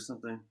waitlisted or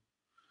something.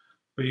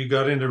 but you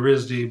got into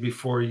RISD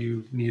before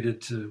you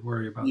needed to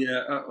worry about.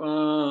 Yeah,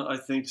 I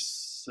think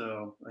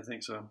so. I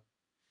think so.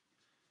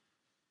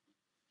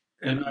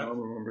 And Maybe mom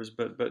remembers,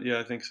 but yeah,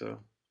 I think so.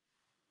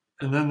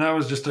 and then that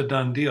was just a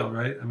done deal,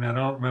 right? I mean, I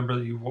don't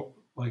remember you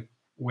like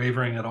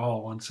wavering at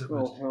all once it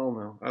was. Oh hell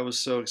no! I was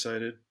so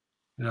excited.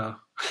 Yeah.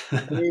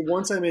 I mean,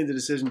 once I made the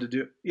decision to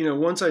do,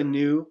 once I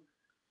knew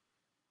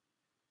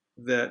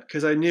that,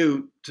 because I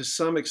knew to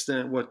some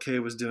extent what Kay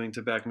was doing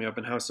to back me up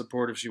and how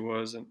supportive she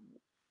was,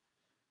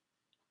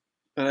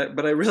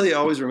 but I really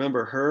always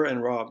remember her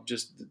and Rob,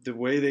 just the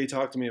way they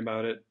talked to me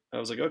about it. I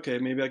was like, okay,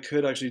 maybe I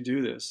could actually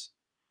do this.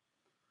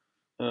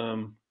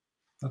 Um,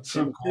 That's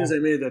and so as soon as I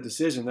cool. made that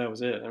decision, that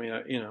was it. I mean,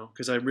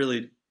 because I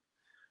really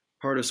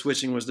part of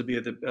switching was to be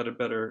at a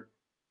better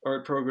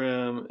art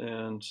program,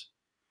 and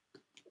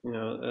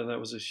and that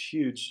was a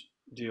huge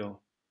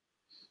deal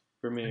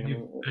for me. And I you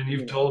mean, and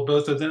you've told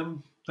both of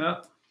them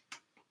that?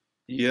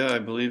 yeah, I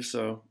believe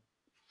so.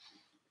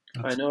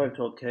 I That's know I've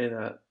told Kay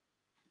that,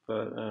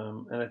 but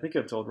and I think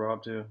I've told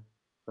Rob too,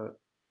 but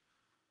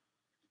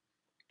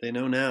they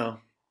know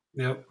now.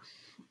 yep.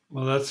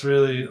 Well, that's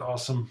really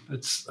awesome.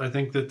 I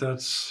think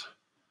that's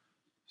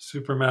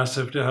super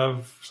massive to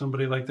have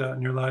somebody like that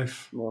in your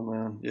life. Well,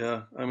 man,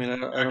 yeah. I mean, I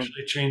don't.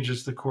 Actually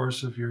changes the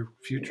course of your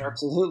future.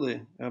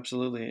 Absolutely,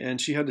 absolutely. And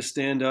she had to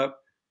stand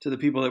up to the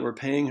people that were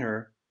paying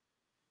her,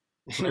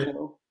 you Right.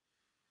 know.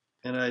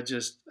 And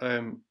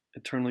I'm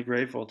eternally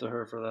grateful to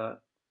her for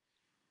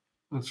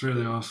That's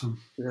really awesome.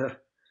 that.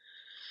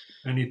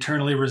 And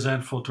eternally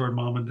resentful toward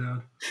mom and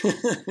dad.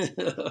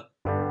 Yeah.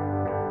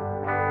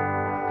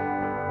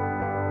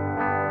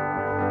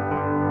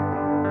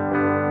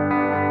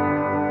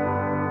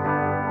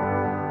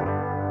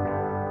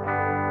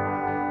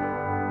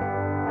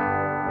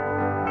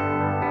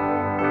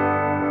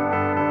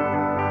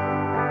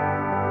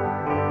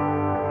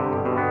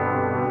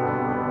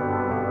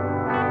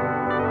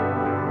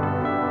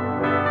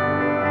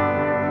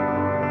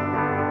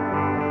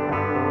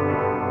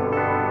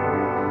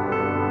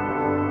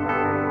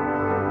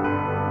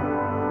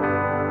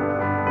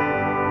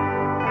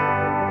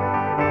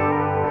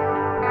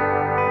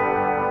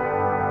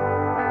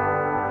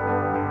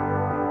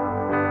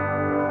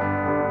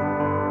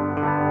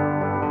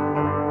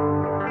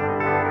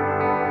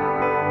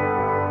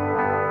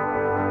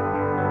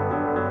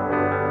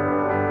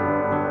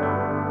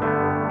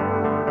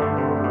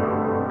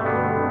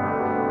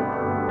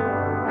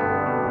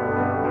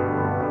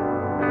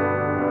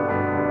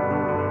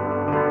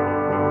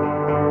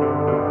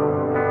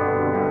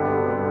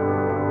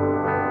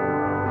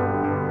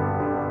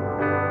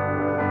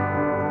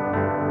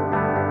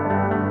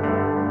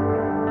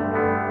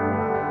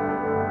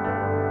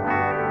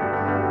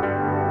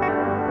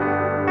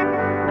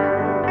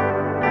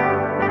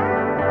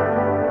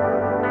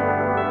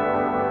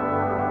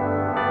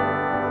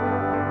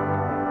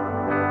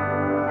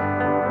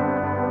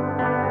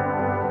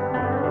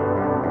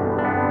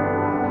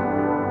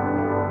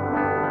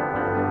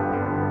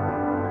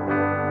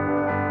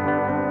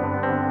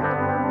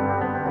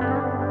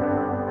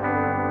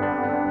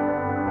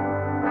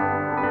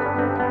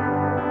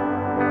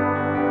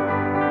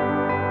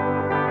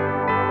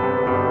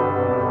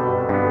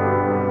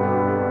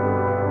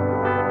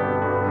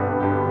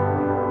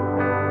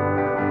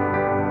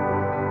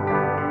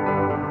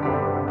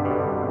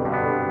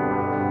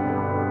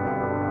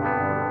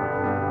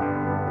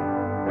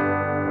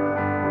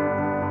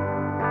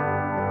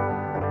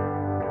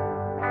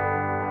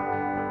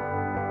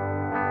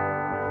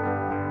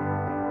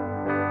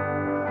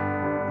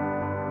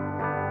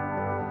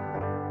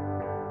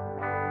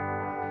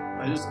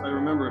 I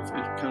remember it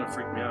kind of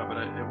freaked me out, but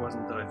it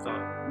wasn't that I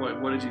thought.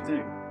 What did you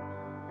think?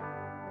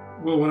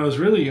 Well, when I was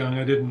really young,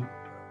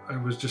 I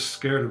was just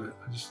scared of it.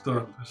 I just Yeah.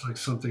 thought there's like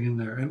something in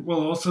there. And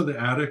well, also the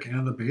attic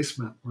and the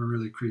basement were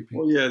really creepy.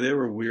 Well, yeah, they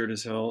were weird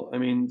as hell. I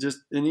mean,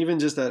 even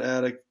just that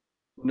attic.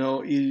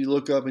 No, you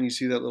look up and you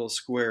see that little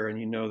square,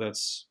 and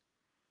that's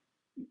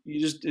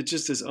it's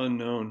just this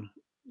unknown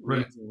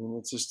Right. reason, and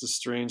it's just a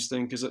strange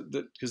thing because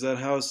that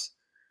house,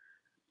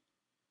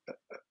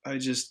 I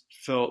just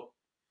felt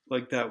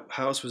like that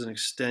house was an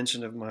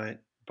extension of my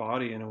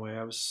body in a way.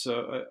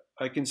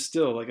 I can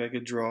still like I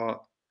could draw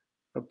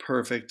a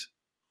perfect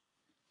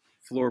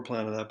floor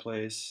plan of that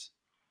place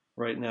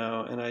right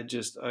now, and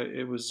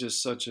it was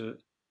just such a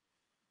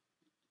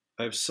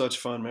I have such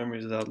fond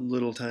memories of that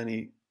little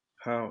tiny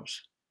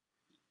house.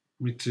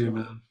 Me too,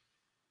 man.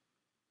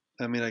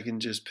 I mean, I can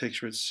just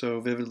picture it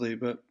so vividly.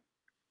 But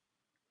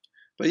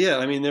yeah,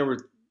 I mean,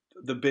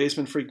 the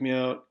basement freaked me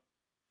out.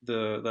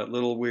 That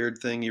little weird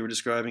thing you were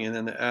describing, and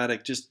then the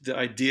attic. Just the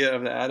idea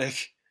of the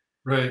attic.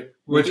 Right.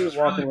 When Which we were was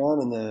walking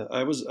really,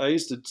 around I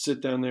used to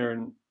sit down there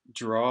and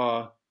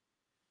draw,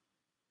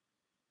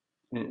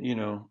 you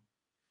know,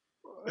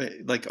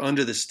 like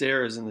under the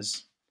stairs in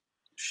this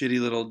shitty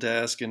little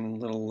desk and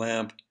little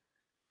lamp.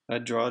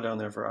 I'd draw down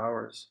there for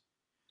hours.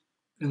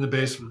 in the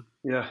basement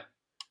Yeah,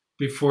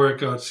 before it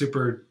got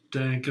super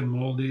dank and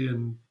moldy I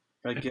and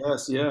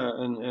guess. Yeah,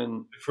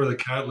 and before the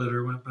cat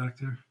litter went back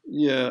there.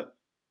 yeah,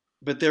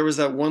 but there was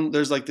that one.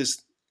 There's like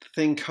this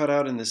thing cut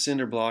out in the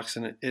cinder blocks,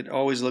 and it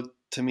always looked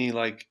to me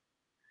like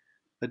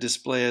a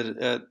display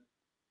at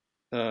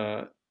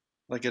uh,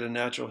 like at a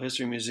natural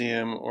history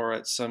museum or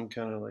at some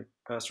kind of like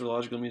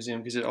pastorological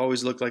museum because it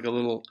always looked like a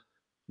little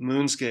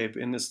moonscape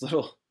in this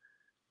little.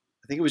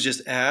 I think it was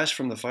just ash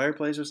from the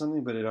fireplace or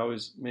something, but it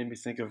always made me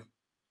think of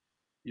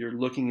you're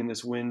looking in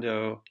this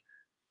window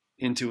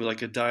into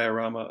like a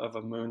diorama of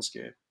a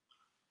moonscape.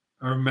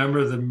 I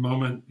remember the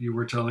moment you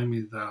were telling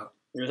me that.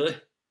 Really?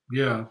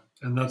 Yeah,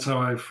 and that's how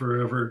I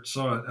forever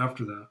saw it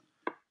after that.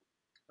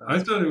 I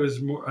That's, thought it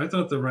was more. I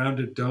thought the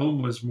rounded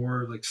dome was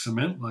more like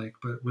cement-like,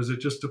 but was it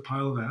just a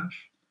pile of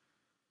ash?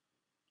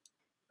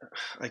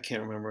 I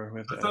can't remember. We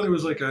have I to thought ask. it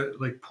was like a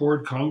like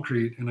poured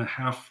concrete in a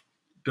half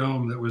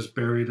dome that was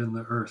buried in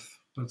the earth.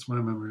 That's my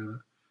memory of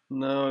it.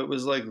 No, it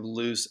was like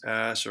loose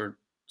ash or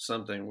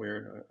something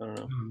weird. I don't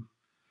know. Hmm.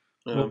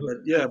 Well, But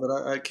yeah, but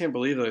I can't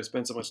believe that I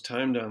spent so much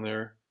time down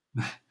there.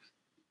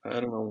 I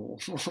don't know.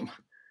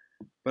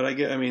 But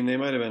I mean, they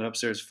might have been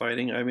upstairs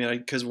fighting. I mean,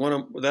 because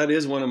that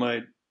is one of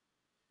my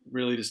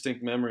really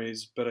distinct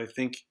memories. But I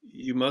think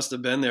you must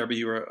have been there, but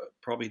you were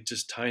probably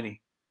just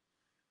tiny.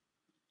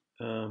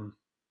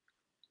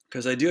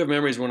 Because I do have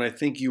memories when I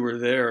think you were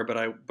there, but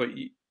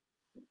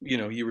you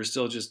know, you were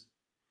still just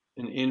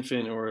an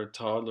infant or a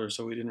toddler,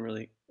 so we hadn't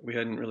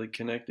really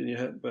connected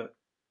yet. But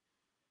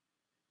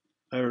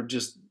I would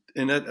just,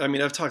 and that, I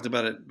mean, I've talked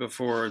about it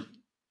before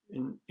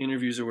in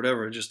interviews or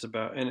whatever, just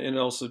about, and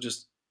also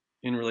just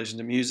in relation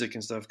to music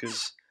and stuff,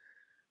 because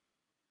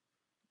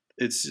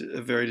it's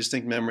a very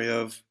distinct memory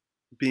of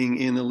being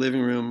in the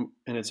living room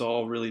and it's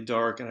all really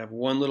dark, and I have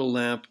one little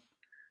lamp.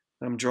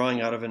 I'm drawing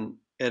out of an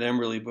Ed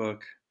Emberley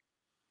book,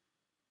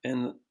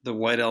 and the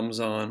White Album's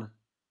on,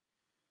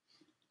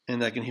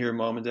 and I can hear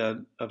mom and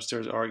dad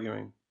upstairs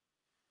arguing.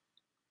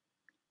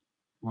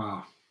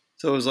 wow.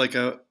 So it was like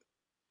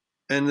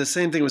and the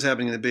same thing was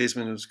happening in the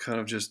basement. It was kind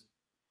of just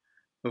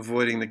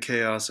avoiding the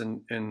chaos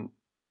and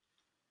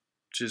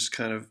just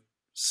kind of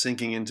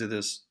sinking into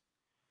this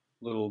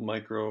little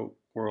micro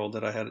world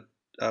that I had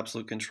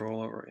absolute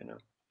control over, you know.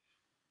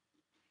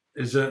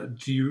 Is that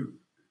do you?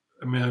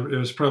 I mean, it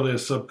was probably a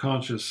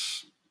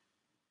subconscious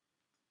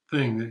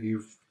thing that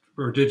you've,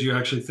 or did you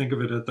actually think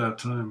of it at that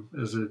time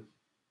as a,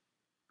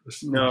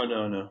 No,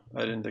 no, no.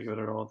 I didn't think of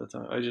it at all at the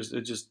time. It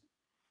just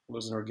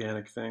was an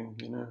organic thing,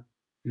 you know.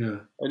 yeah?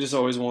 I just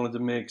always wanted to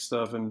make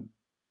stuff and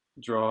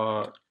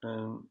draw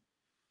and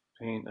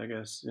paint, I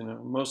guess, you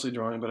know, mostly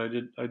drawing, but I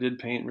did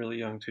paint really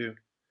young too,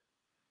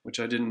 which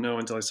I didn't know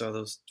until I saw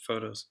those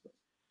photos.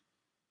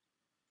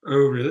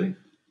 Oh, really?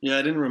 Yeah,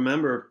 I didn't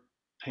remember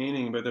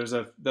painting, but there's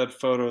that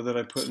photo that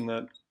I put in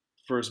that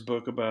first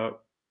book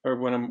about, or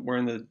when I'm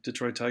wearing the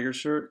Detroit Tigers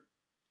shirt,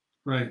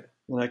 Right.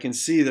 and I can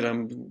see that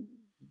I'm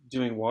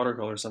doing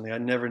watercolor or something. I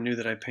never knew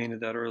that I painted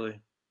that early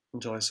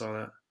until I saw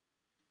that.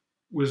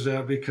 Was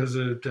that because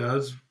of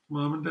Dad's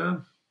mom and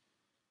dad?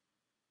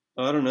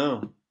 I don't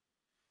know.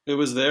 It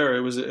was there.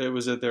 It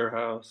was at their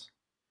house.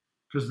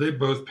 Because they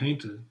both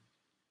painted.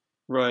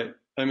 Right.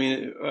 I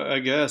mean, I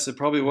guess it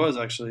probably was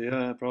actually.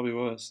 Yeah, it probably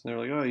was. They were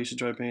like, "Oh, you should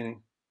try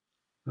painting."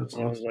 That's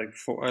And I was awesome. like,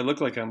 "4." I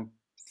look like I'm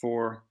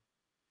 4.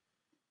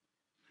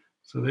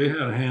 So they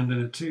had a hand in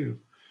it too.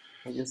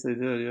 I guess they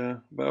did. Yeah.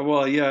 But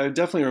well, yeah, I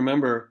definitely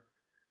remember.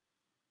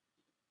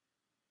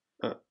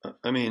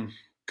 I mean,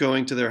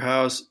 going to their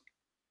house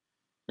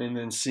and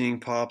then seeing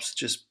Pops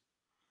just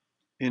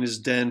in his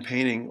den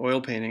painting,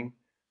 oil painting.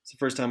 It's the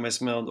first time I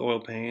smelled oil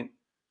paint,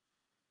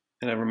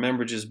 and I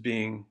remember just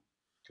being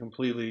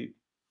completely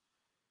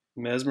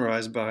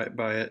mesmerized by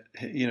it.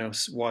 You know,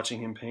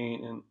 watching him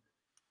paint and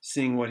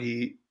seeing what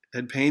he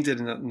had painted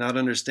and not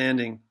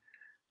understanding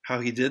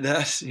how he did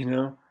that. You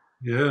know,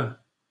 Yeah.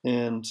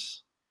 and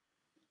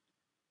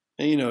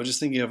you know, just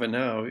thinking of it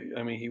now.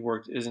 I mean, he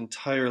worked his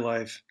entire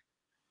life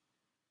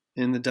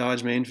in the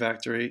Dodge main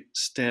factory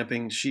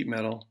stamping sheet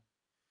metal,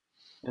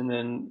 and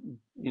then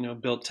you know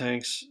built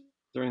tanks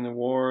during the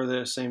war.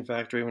 The same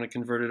factory when it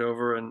converted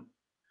over, and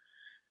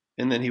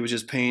then he would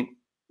just paint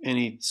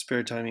any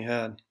spare time he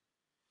had.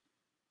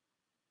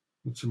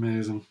 That's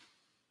amazing.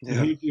 And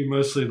Yeah, he do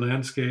mostly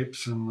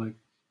landscapes and like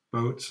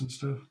boats and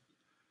stuff.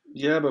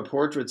 yeah, but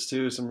portraits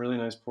too. Some really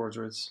nice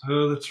portraits.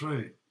 Oh, that's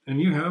right.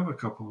 And you have a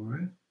couple,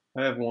 right?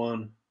 I have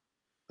one.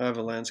 I have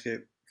a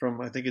landscape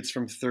from I think it's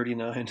from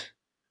 '39.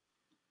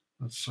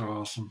 That's so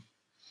awesome.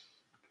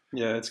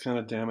 Yeah, it's kind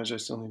of damaged. I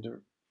still need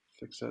to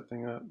fix that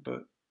thing up,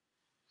 but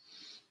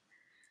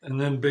And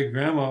then Big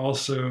Grandma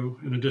also,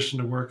 in addition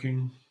to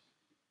working,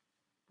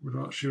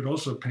 she would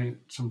also paint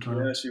Yeah,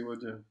 sometimes. she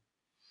would do.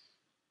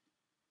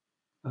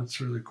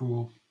 That's really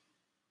cool.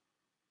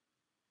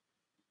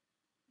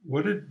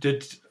 What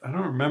did I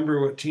don't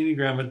remember what Teeny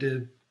Grandma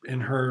did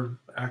in her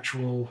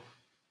actual,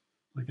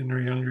 like in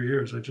her younger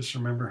years. I just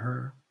remember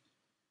her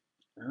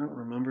I don't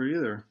remember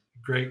either.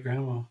 great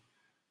grandma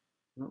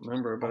I don't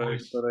remember,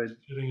 always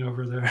sitting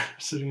over there,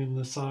 sitting in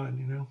the side,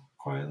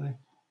 quietly.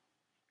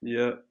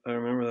 yeah, I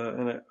remember that,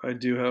 and I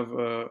do have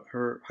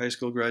her high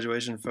school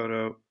graduation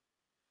photo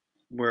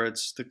where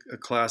it's a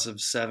class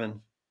of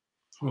 7.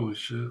 Holy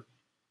shit,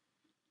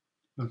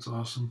 that's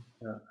awesome.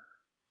 Yeah,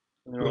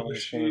 and they're But all in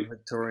this kind of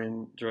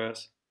Victorian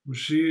dress. was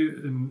she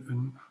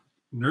in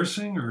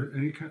nursing or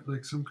any kind,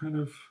 like some kind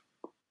of?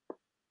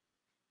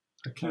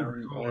 I can't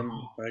recall at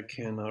all. I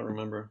cannot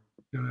remember.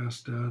 Gotta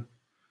ask Dad.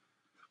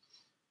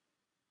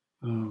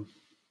 Um,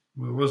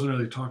 well, it wasn't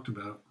really talked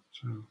about.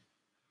 So,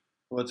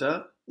 What's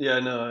that? Yeah,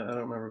 no, I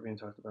don't remember being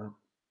talked about.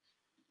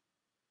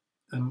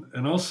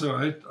 and also,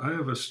 I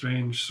have a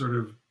strange sort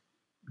of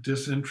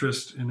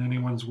disinterest in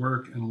anyone's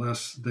work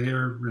unless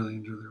they're really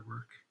into their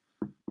work.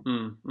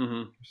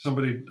 Mm-hmm.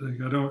 Somebody like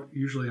I don't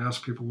usually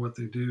ask people what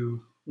they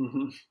do,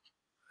 Mm-hmm.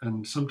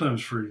 and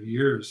sometimes for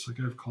years, like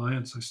I have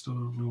clients, I still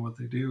don't know what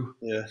they do.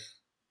 Yeah.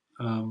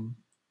 Um,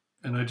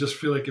 and I just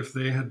feel like if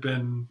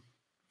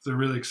they're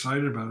really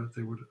excited about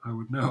it, I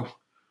would know.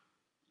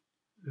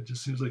 It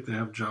just seems like they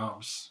have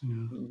jobs.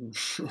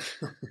 Mm-hmm.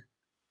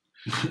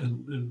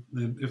 And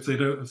if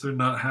they're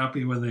not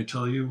happy when they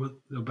tell you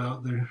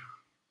about their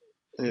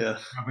Yeah.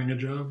 having a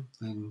job,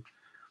 then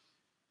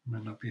they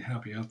might not be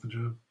happy at the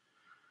job.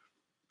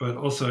 But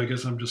also, I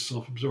guess I'm just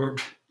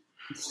self-absorbed.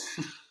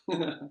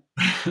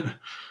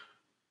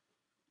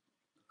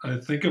 I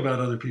think about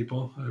other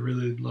people. I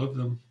really love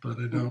them, but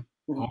I don't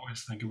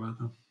always think about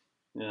them.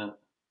 Yeah.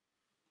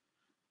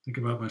 Think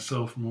about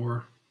myself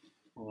more.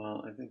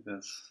 Well, I think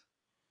you're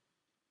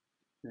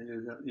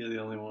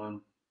the only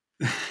one.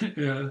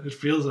 Yeah, it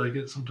feels like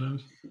it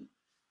sometimes.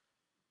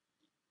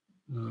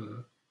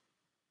 Uh,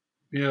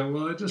 yeah,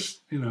 well, I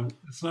just,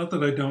 it's not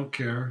that I don't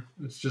care.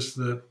 It's just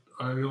that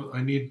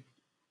I need,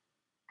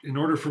 in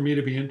order for me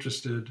to be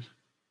interested,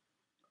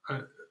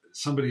 I,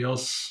 somebody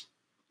else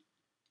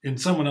in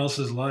someone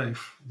else's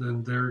life,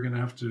 then they're going to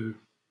have to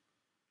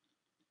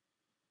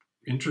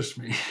interest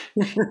me.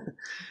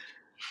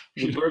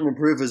 The burden of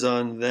proof is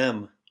on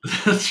them.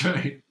 That's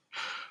right.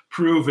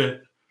 Prove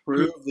it.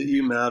 Prove that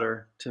you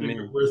matter to That me.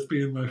 you're worth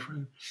being my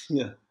friend.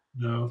 Yeah.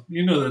 No,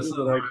 that's Prove not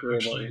that how I I care about you.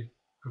 actually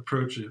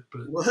approach it.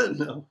 But What?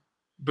 No.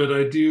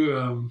 I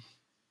do.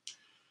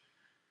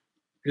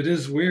 It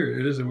is weird.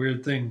 It is a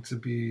weird thing to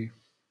be.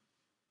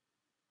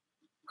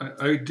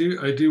 I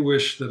do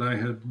wish that I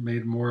had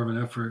made more of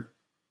an effort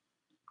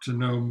to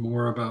know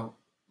more about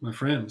my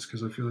friends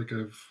because I feel like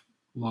I've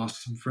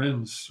lost some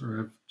friends or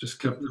I've just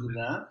kept Because them of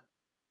in, that?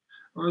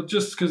 or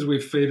just because we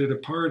faded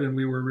apart and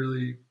we were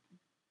really,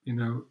 you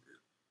know,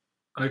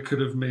 I could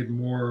have made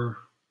more.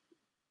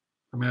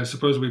 I mean, I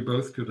suppose we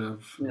both could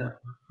have, Yeah.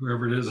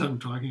 whoever it is I'm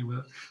talking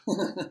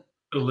about,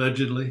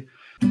 allegedly.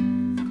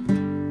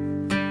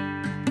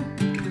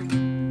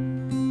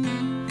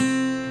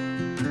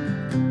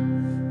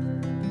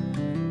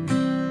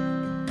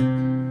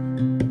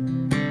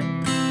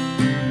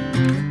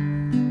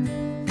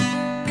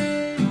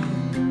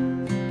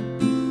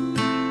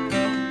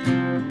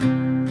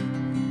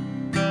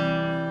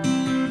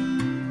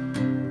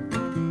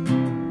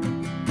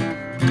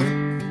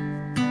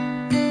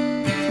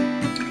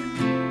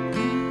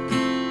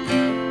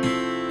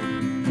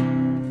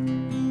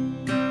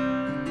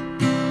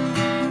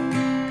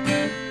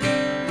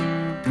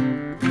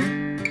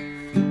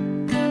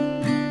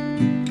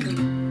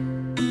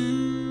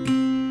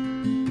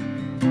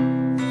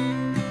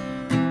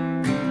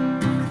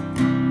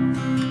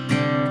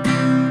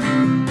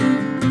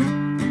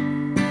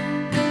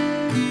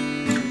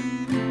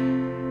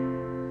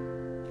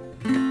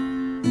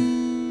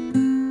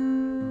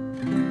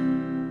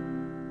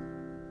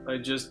 I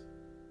just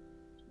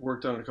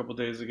worked on it a couple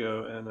days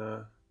ago,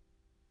 and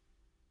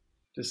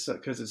just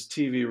because it's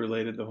TV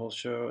related, the whole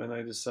show, and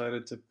I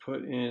decided to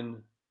put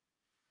in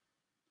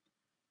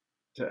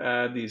to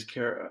add these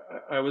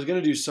I was going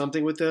to do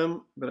something with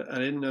them, but I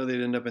didn't know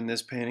they'd end up in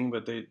this painting.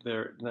 But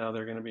they're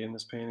going to be in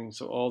this painting.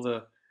 So all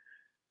the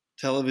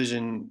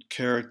television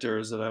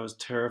characters that I was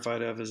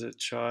terrified of as a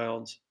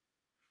child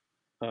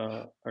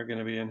are going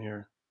to be in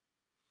here.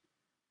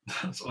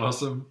 That's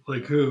awesome.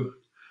 Like who?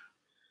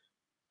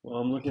 Well,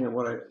 I'm looking at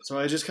so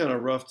I just kind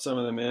of roughed some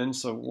of them in.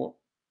 So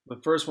the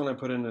first one I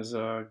put in is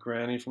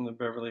Granny from the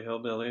Beverly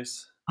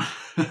Hillbillies.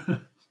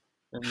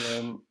 And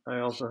then I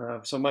also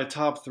have, so my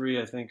top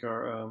 3, I think,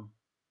 are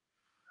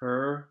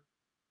her,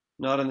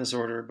 not in this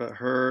order, but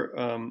her,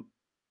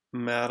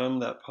 Madam,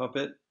 that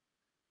puppet,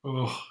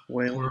 Oh,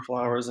 Wailing poor.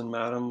 Flowers, and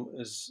Madam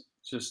is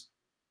just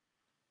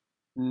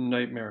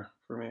nightmare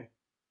for me.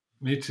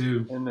 Me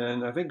too. And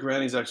then I think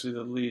Granny's actually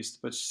the least,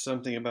 but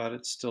something about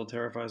it still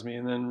terrifies me.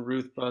 And then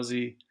Ruth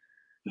Buzzy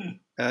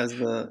as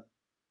the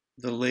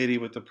the lady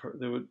with the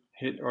that would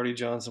hit Artie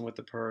Johnson with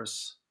the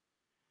purse.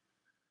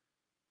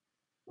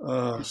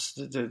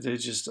 They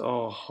just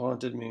all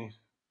haunted me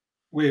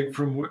Wait,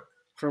 from what?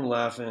 from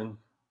laughing.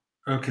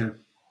 Okay.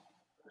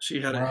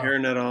 She had a Wow.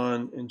 hairnet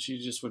on, and she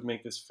just would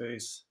make this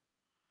face.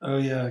 Oh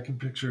yeah, I can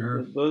picture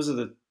her. Those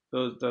are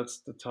those. That's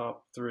the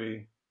top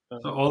three.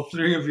 So all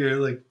three of your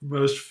like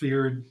most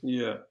feared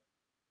Yeah,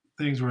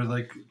 things were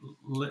like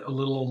a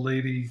little old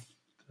lady.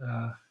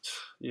 Uh,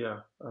 yeah.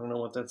 I don't know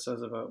what that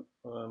says about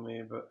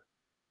me, but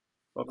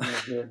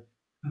was good.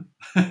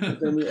 But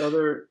then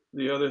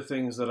the other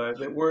things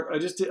that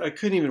weren't, I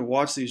couldn't even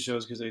watch these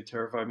shows because they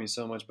terrified me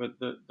so much. But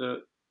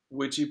the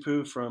Witchy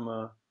Poo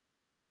from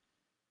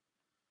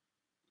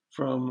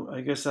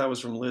I guess that was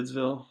from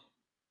Lidsville.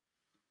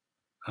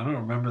 I don't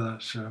remember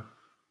that show.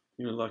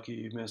 You're lucky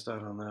you missed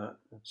out on that.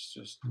 It's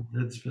just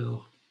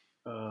Lidsville.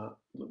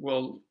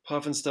 well,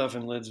 Puff and Stuff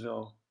in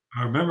Lidsville.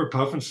 I remember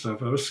Puff and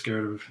Stuff. I was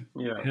scared of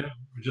Yeah. him.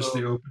 Just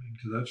the opening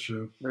to that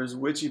show. There's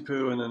Witchy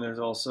Poo, and then there's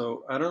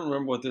also, I don't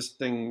remember what this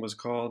thing was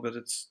called, but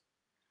it's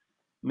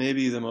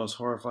maybe the most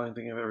horrifying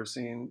thing I've ever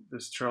seen.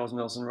 This Charles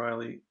Nelson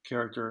Riley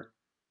character.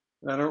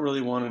 I don't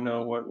really want to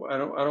know what I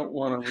don't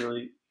want to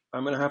really.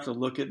 I'm gonna have to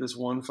look at this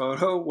one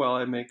photo while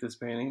I make this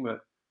painting,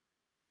 but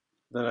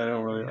then I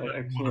don't really. I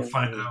I want to can't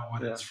find really. out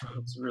what Yeah, it's from.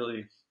 it's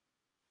really.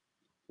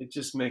 It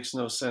just makes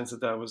no sense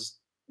that that was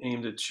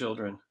aimed at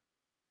children.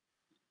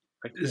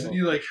 I Isn't can't.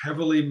 he like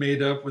heavily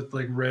made up with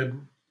like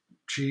red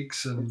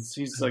cheeks and?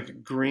 He's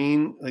like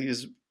green, like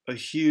he's a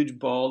huge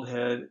bald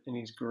head, and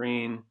he's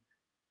green,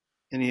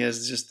 and he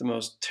has just the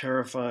most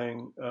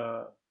terrifying,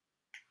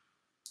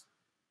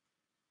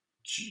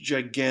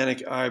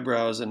 gigantic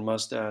eyebrows and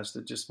mustache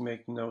that just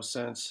make no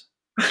sense.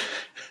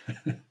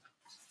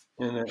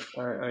 And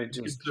I You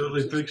can just,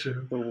 totally it's just picture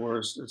him. the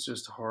worst. It's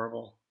just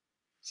horrible.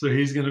 So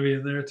he's gonna be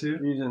in there too.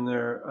 He's in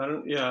there. I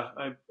don't. Yeah,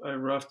 I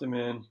roughed him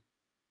in,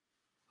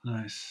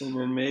 Nice. and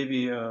then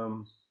maybe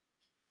well,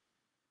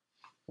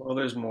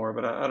 there's more,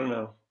 but I don't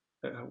know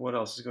what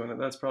else is going on.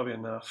 That's probably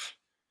enough,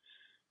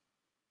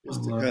 I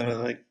just to love kind of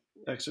it. like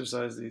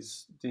exercise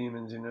these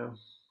demons, you know.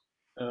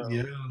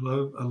 Yeah,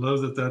 I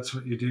love that. That's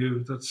what you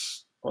do.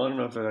 That's Well, I don't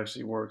know if it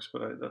actually works,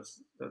 but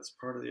that's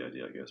part of the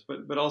idea, I guess.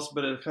 But also,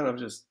 but it kind of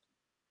just,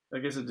 I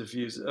guess it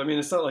diffuses. I mean,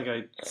 it's not like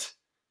I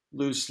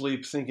lose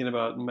sleep thinking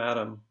about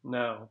Madam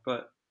now,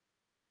 but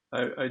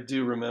I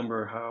do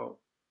remember how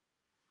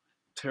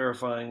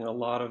terrifying a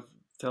lot of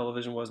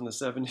television was in the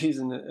 '70s,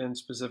 and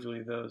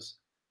specifically those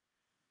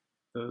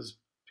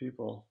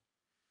people.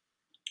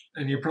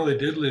 and you probably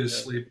did lose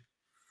Yeah. sleep At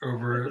the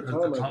over at the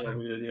time, I time.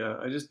 probably did.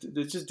 Yeah, it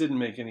just didn't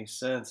make any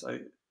sense.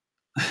 Like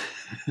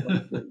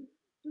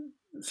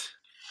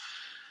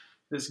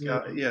this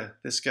Yeah, guy, yeah,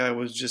 this guy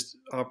was just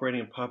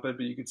operating a puppet,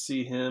 but you could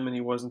see him, and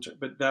he wasn't.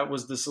 But that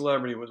was the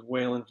celebrity, was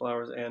Waylon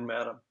Flowers and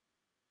Madam.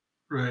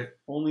 right.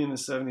 Only in the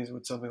 '70s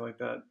would something like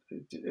that,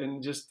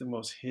 and just the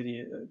most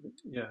hideous.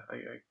 Yeah, I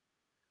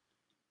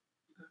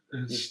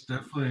It's just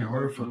definitely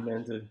horrifying.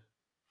 demented.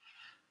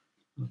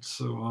 That's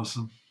so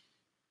awesome.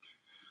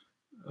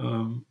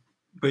 Um,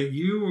 but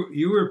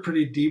you were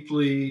pretty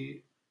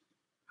deeply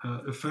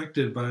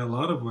affected by a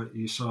lot of what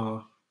you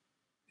saw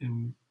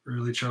in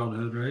early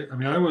childhood, right? I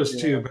mean, I was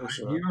Yeah, too, but for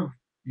sure.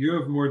 you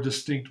have more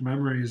distinct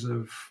memories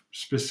of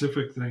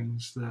specific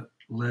things that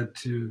led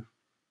to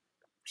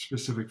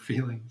specific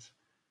feelings.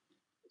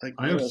 I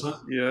I have some.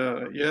 guess.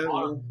 Yeah, yeah, A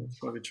lot yeah. of That's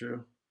probably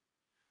true.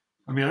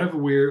 I mean, I have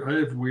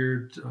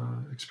weird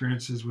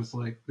experiences with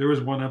like there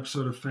was one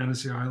episode of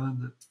Fantasy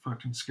Island that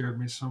fucking scared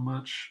me so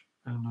much,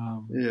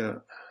 Yeah.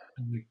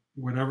 and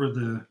whatever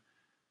the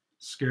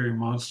scary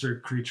monster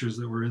creatures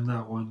that were in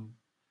that one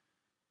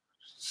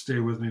stay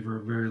with me for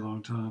a very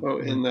long time. Oh,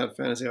 Like, in that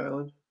Fantasy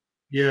Island.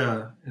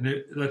 yeah, and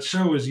that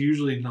show was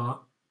usually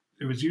not.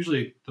 It was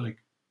usually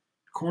like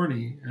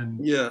corny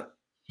and Yeah,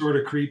 sort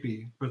of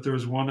creepy, but there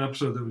was one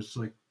episode that was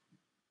like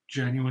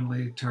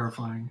genuinely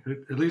terrifying.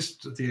 At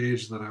least at the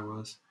age that I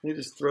was, you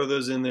just throw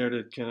those in there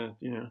to kind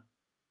of,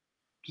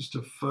 just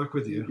to fuck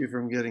with keep you. you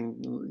from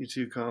getting you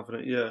too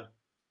confident. Yeah.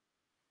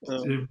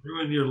 Um, It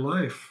ruined your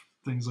life.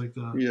 Things like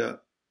that. yeah.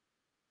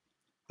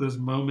 Those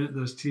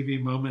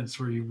TV moments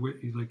where you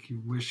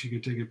wish you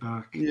could take it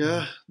back.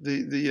 Yeah.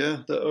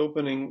 The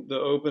opening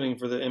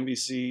for the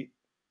NBC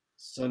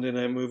Sunday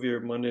night movie or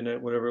Monday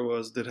night, whatever it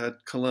was, that had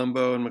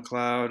Columbo and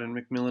McLeod and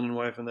McMillan and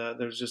wife and that.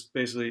 There's just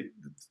basically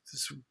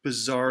this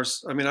bizarre.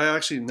 I mean, I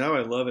actually now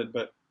I love it,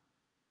 but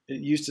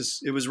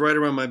it was right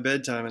around my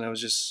bedtime, and I was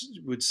just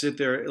would sit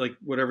there like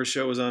whatever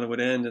show was on, it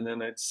would end, and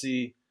then I'd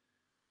see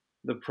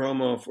the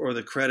promo or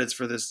the credits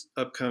for this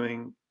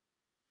upcoming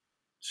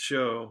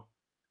show,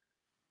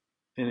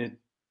 and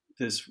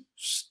this.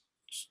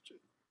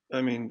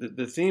 I mean,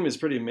 the theme is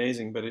pretty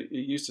amazing, but it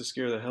used to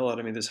scare the hell out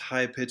of me. This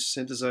high pitched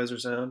synthesizer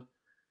sound,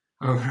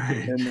 Oh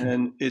right. and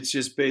then it's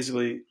just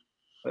basically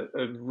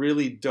a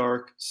really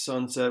dark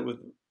sunset with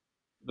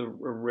the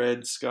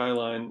red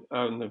skyline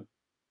out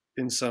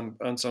in some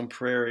on some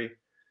prairie,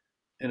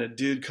 and a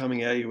dude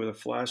coming at you with a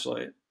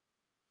flashlight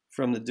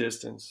from the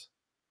distance.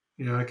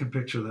 Yeah, I can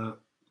picture that.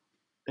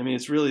 I mean,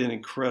 it's really an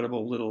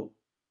incredible little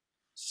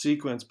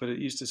sequence, but it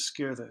used to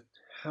scare the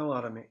hell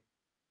out of me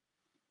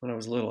when I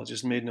was little. It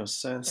just made no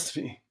sense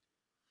to me.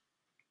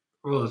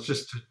 Well, it's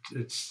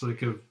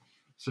like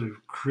it's a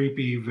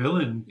creepy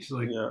villain. It's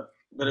like Yeah,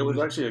 but it was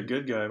almost, actually a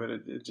good guy, but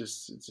it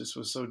just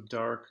was so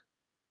dark.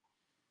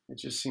 It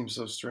just seems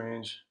so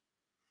strange.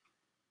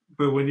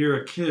 but when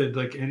you're a kid,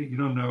 like any, you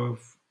don't know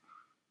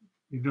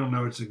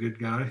it's a good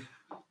guy.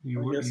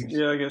 I guess, You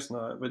yeah, I guess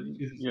not, but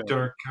see this yeah,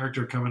 dark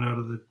character coming out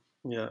of the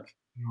yeah,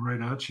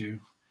 right at you.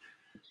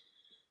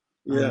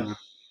 I yeah, don't know.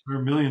 There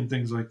are a million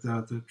things like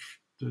that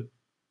that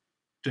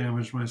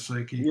damage my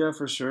psyche, yeah,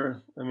 for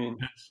sure. I mean,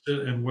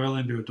 and well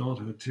into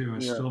adulthood too. I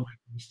yeah, still make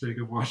the mistake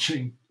of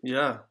watching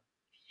yeah.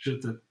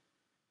 shit that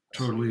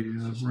totally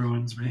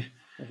ruins me.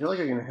 I feel like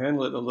I can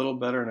handle it a little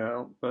better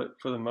now, but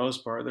for the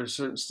most part, there's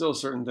still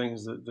certain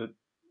things that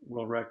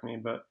will wreck me.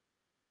 But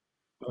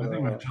I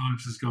think my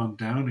tolerance has gone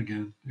down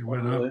again. It oh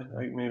went up. really?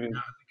 Like maybe Yeah,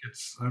 I think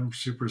I'm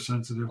super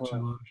sensitive to a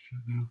well, lot of shit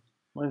now.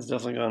 mine's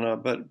definitely gone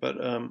up.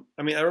 But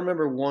I mean, I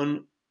remember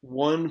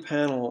one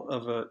panel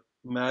of a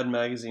Mad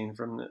magazine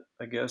from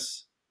I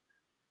guess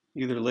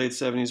either late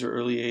 '70s or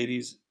early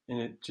 '80s, and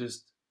it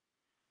just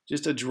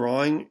a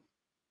drawing.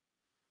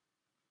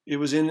 It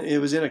was in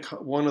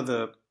one of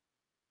the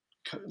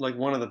like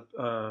one of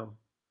the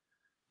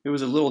it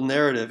was a little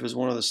narrative. It was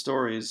one of the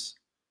stories,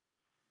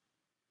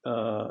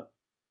 uh,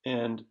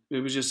 and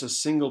it was just a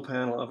single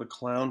panel of a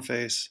clown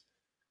face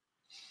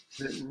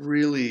that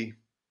really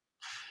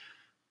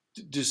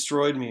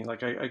destroyed me.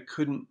 Like I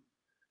couldn't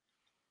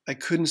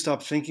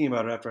stop thinking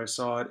about it after I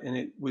saw it, and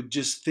it would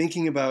just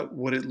thinking about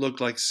what it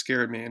looked like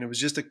scared me. And it was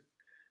just a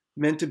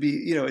meant to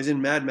be, it's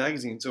in Mad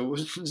Magazine, so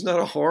it was not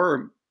a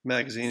horror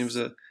magazine. It was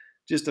a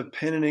just a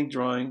pen and ink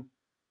drawing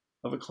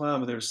of a clown,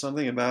 but there was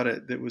something about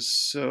it that was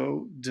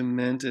so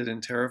demented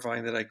and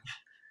terrifying that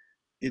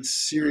it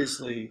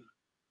seriously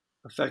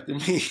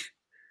affected me.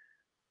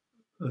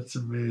 That's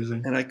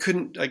amazing. And I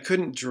couldn't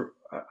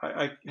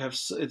I have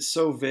it's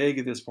so vague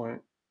at this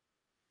point,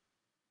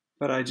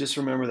 but I just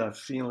remember that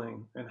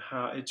feeling and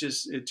how it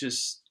just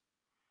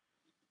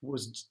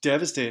was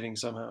devastating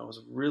somehow. It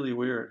was really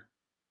weird.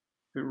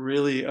 It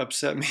really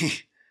upset me.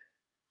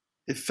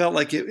 It felt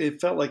like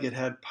it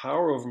had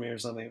power over me or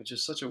something. It was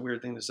just such a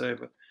weird thing to say,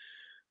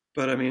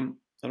 but I mean,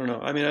 I don't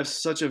know. I mean, I have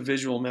such a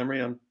visual memory.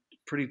 I'm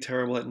pretty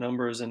terrible at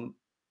numbers, and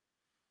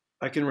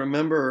I can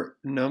remember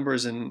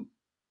numbers and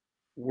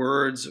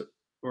words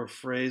or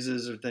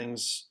phrases or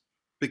things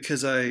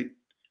because I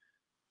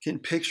can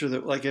picture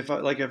that. Like if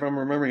I'm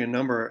remembering a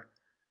number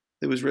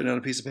that was written on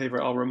a piece of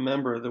paper, I'll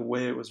remember the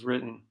way it was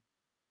written,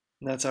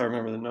 and that's how I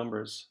remember the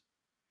numbers.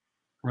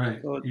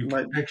 Right. So it You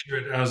can might, picture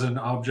it as an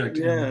object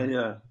in yeah, the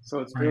yeah. So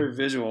it's brain. very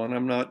visual, and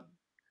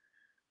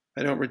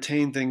I don't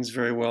retain things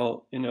very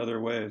well in other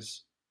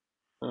ways.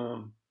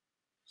 Um,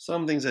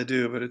 some things I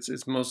do, but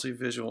it's mostly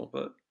visual.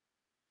 But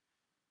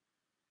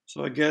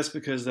so I guess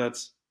because I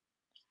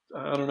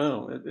don't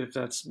know if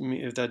that's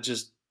me, if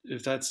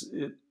that's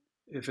it,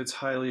 if it's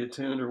highly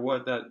attuned or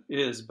what that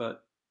is,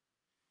 but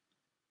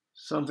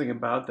something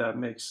about that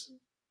makes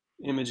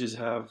images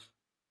have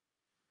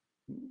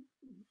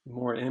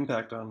more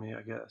impact on me,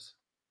 I guess.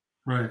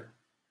 Right.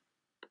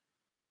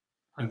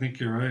 I think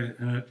you're right,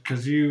 and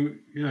because you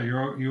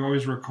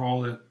always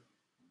recall it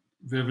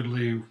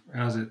vividly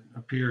as it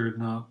appeared,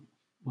 not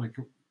like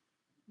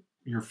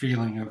your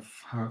feeling of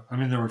how. I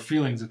mean, there were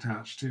feelings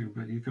attached too,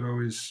 but you could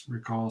always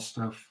recall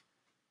stuff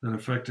that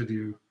affected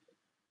you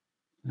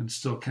and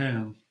still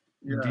can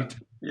in Yeah, detail.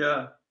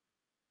 yeah.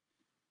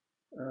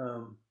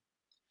 Um,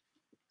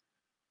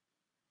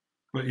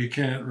 But you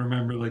can't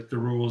remember like the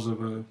rules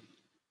of a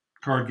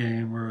card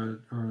game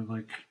or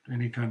like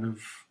any kind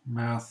of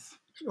math.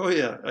 oh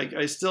yeah,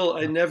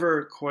 I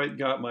never quite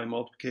got my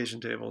multiplication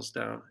tables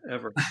down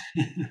ever.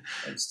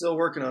 I'm still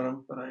working on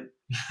them,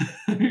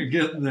 but You're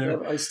getting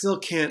there. I still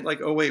can't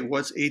like. Oh wait,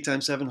 what's 8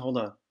 times 7? Hold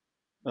on.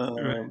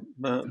 Right.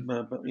 But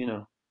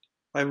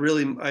I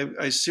really,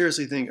 I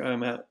seriously think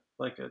I'm at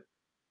like a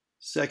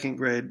second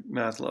grade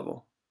math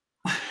level.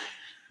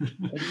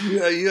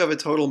 You have a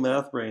total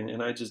math brain,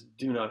 and I just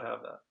do not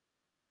have that.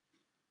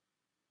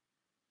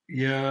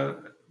 Yeah,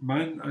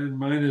 mine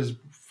is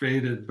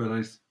faded, but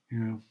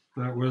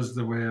that was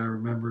the way I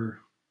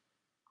remember.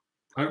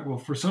 Well,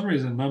 for some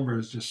reason,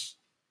 numbers just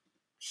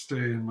stay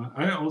in my.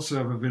 I also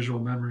have a visual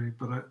memory,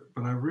 but I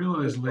It's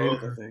realized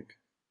both, I later think.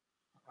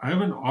 I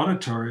have an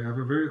auditory. I have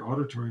a very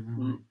auditory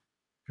memory Mm.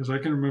 because I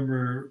can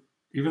remember,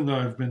 even though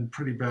I've been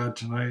pretty bad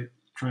tonight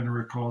trying to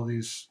recall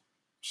these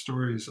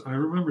stories. I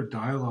remember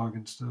dialogue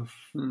and stuff,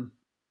 Mm.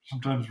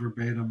 sometimes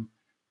verbatim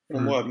And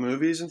for what,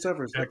 movies and stuff,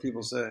 or stuff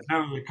people decades. say?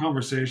 Now, the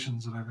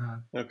conversations that I've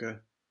had. Okay.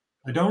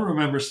 I don't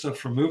remember stuff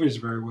from movies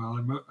very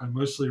well. I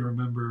mostly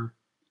remember,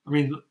 I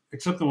mean,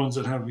 except the ones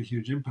that have a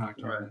huge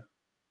impact on me. Right.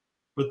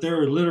 But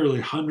there are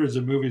literally hundreds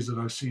of movies that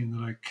I've seen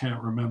that I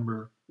can't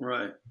remember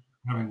Right.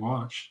 having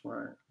watched.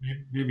 Right.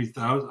 Maybe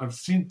thousands. I've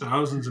seen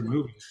thousands of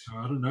movies, so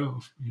I don't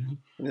know.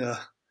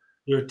 Yeah.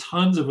 There are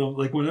tons of them.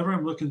 Like whenever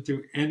I'm looking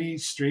through any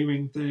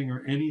streaming thing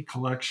or any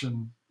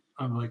collection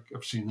I'm like,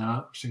 I've seen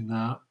that, I've seen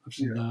that, I've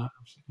seen Yeah, that.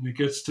 And it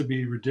gets to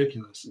be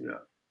ridiculous. yeah.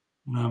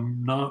 And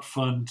I'm not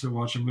fun to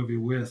watch a movie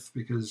with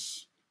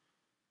because,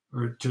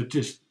 or to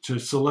just to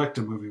select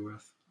a movie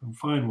with. I'm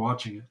fine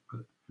watching it,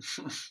 but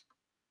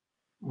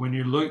when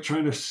you're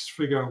trying to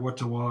figure out what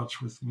to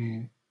watch with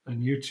me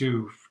and you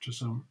too, to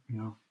some,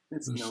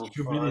 It's there's no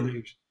too many that fun.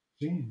 you've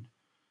seen.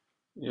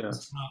 Yeah.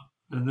 It's not,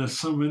 and there's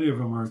so many of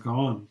them are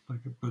gone. Like,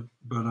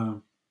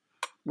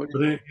 What do but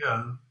you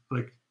yeah,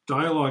 like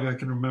dialogue I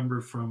can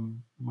remember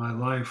from my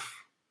life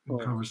in oh,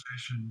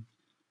 conversation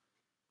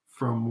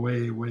from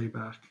way, way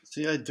back.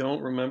 see, I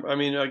don't remember. I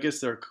mean, I guess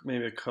there are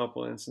maybe a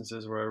couple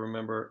instances where I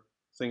remember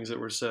things that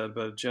were said,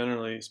 but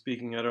generally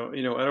speaking, I don't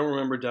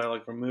remember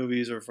dialogue from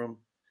movies or from.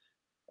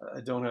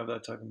 I don't have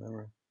that type of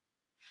memory.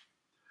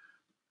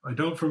 I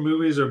don't for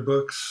movies or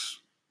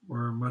books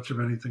or much of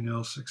anything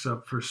else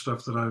except for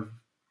stuff that I've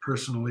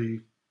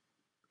personally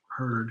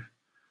heard.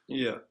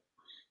 Yeah.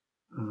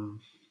 Um,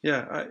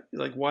 Yeah.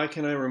 Why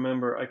can I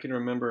remember? I can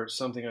remember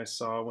something I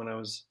saw when I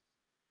was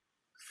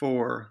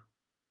 4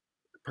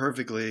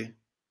 perfectly,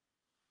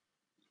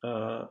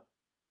 uh,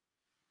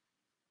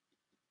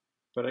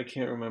 but I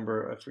can't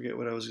remember. I forget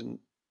what I was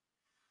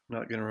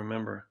not going to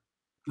remember.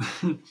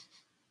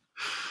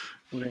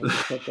 We're going to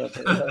have to cut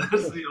that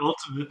that's part the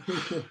ultimate.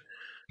 out.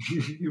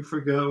 You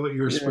forgot what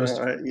you were supposed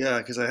to. Yeah,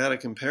 because I had a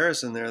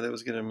comparison there that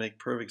was going to make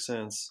perfect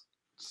sense.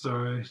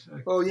 Sorry.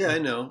 Oh yeah, I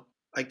know.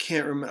 I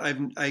can't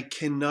I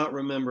cannot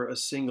remember a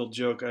single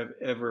joke I've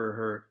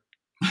ever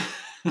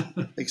heard,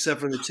 except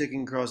for the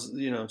chicken cross.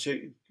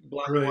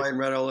 Black, Right. white, and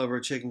red all over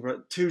chicken cross.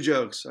 2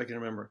 jokes I can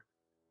remember.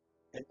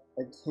 I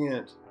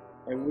can't.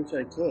 I wish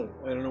I could.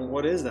 I don't know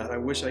what is that. I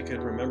wish I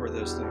could remember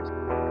those things.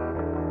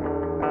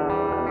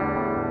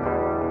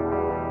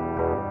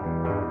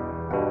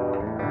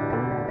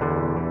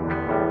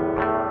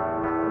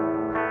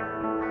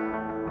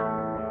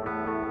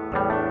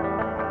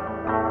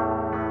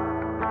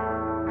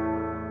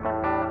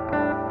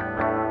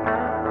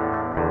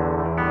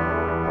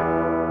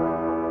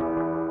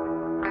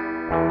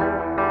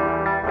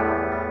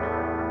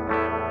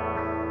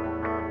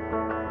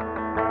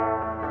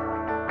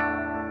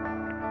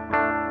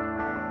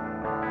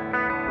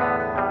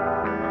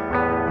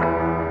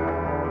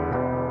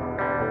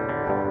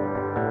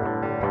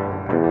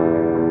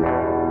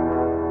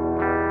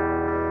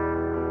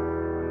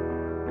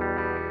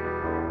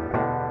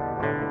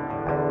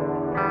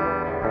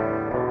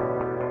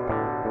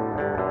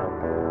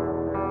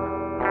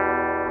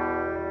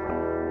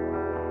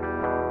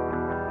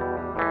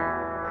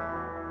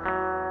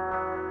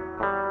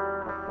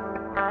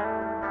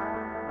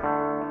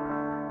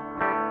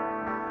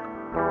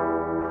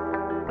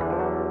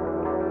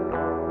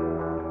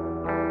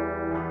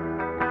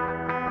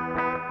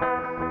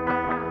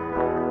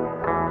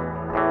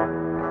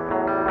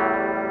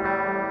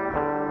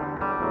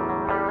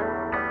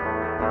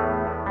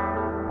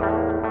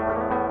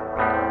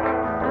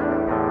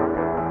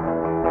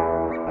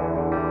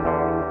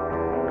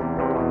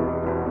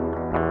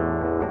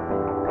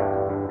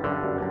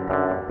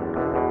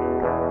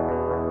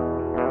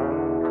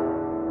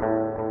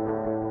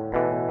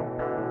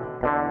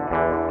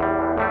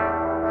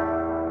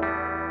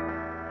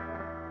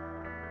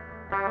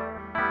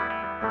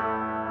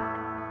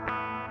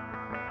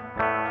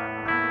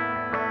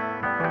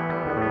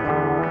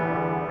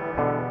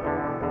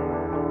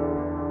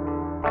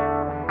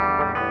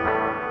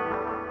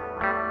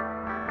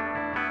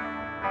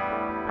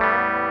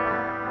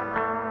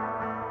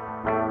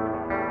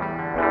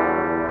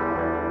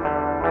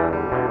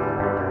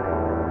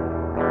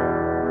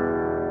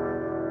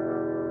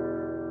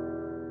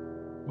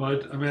 Well,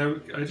 I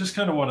mean, I just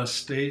kind of want to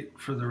state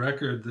for the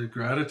record the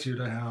gratitude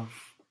I have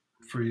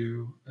for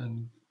you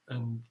and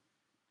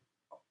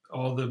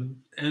all the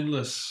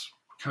endless,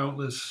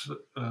 countless,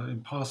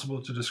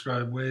 impossible to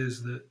describe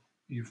ways that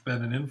you've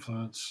been an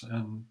influence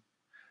and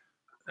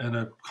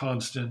a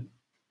constant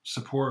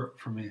support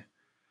for me.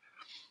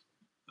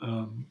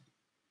 Um,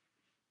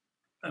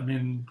 I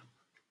mean,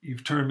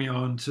 you've turned me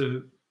on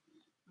to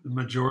the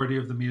majority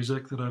of the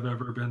music that I've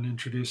ever been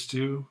introduced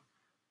to.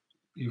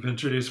 You've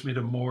introduced me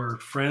to more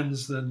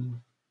friends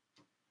than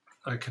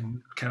I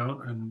can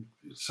count, and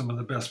some of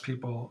the best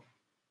people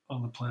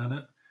on the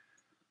planet.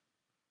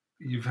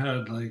 You've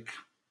had like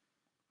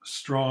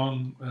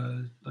strong,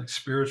 like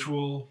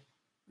spiritual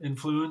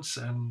influence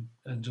and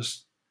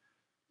just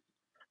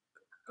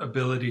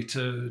ability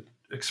to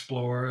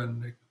explore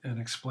and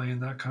explain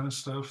that kind of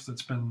stuff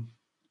that's been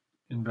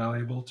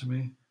invaluable to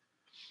me,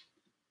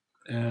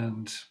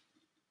 and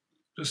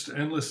just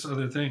endless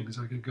other things.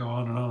 I could go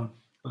on and on,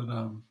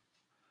 but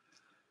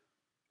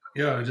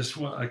yeah, I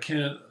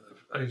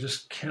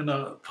just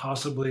cannot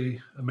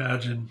possibly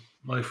imagine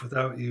life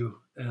without you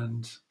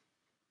and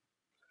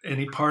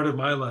any part of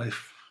my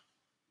life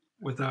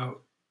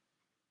without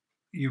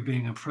you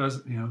being a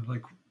present,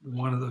 like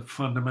one of the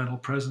fundamental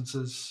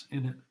presences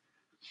in it.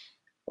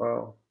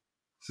 Wow.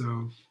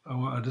 So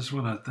I just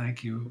want to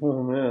thank you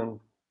Oh man.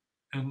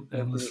 Thank you for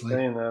endlessly.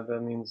 saying that.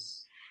 That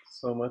means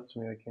so much to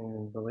me. I can't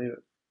even believe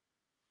it.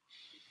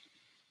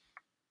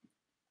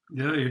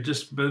 Yeah, you've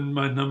just been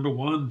my number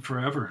one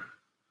forever.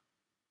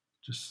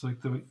 Just like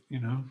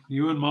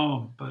you and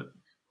mom, but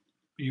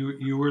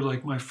you were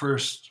like my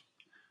first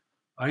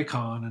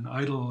icon and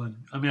idol,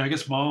 and I mean, I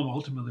guess mom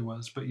ultimately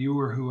was, but you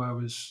were who I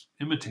was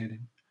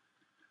imitating.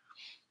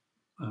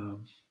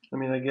 Um, I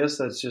mean, I guess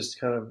that's just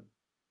kind of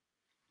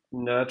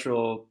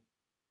natural.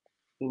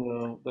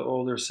 The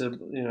older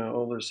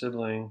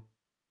sibling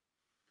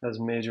has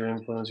major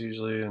influence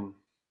usually, and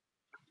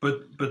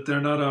but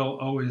they're not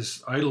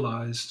always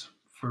idolized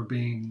for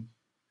being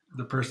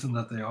the person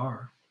that they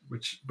are,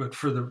 which but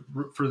for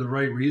the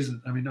right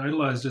reason. I mean,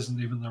 idolized isn't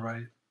even the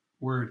right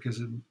word because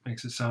it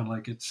makes it sound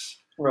like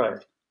it's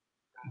right.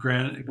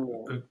 grand,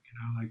 Yeah.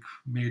 like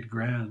made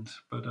grand.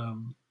 But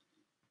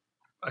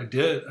I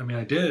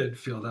did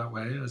feel that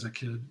way as a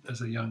kid,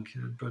 as a young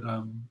kid.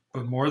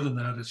 But more than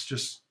that, it's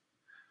just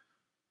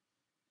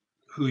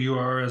who you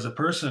are as a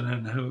person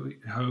and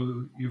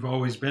how you've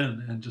always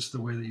been, and just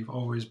the way that you've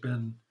always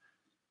been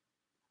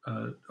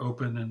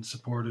open and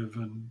supportive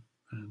and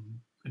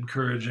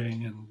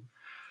encouraging and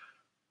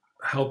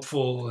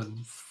helpful and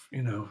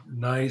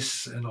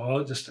nice and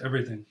all just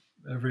everything,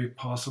 every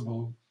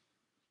possible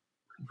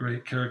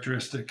great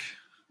characteristic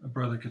a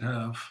brother could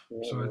have.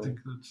 So I Yeah. think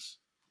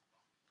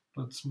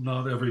that's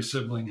not every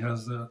sibling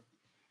has that.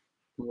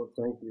 Well,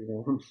 thank you,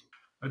 man.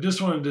 I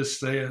just wanted to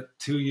say it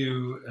to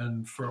you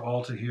and for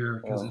all to hear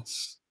because Wow.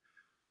 it's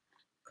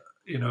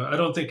I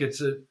don't think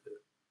it's a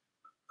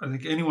I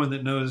think anyone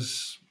that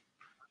knows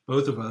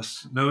both of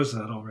us knows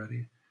that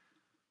already.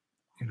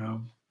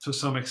 To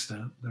some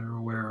extent they're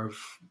aware of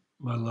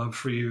my love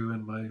for you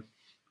and my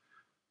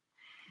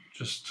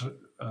just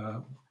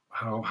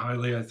how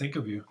highly I think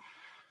of you.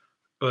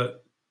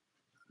 But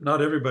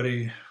not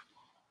everybody,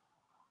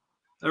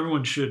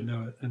 everyone should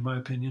know it, in my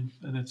opinion.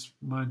 And it's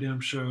my damn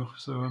show,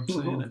 so I'm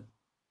saying it.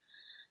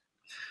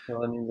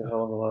 Well, that means a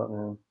hell of a lot,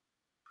 man.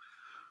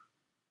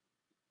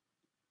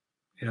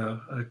 Yeah,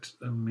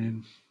 I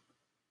mean,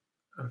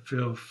 I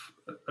feel,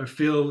 I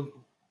feel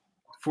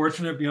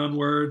fortunate beyond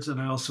words,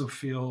 and I also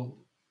feel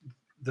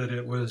that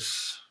it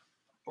was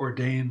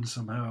ordained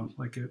somehow.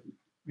 Like it,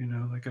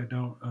 like I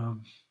don't,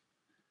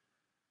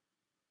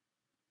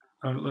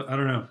 I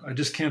don't know. I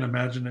just can't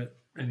imagine it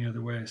any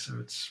other way. So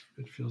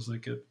it feels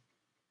like it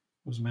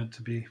was meant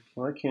to be.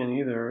 Well, I can't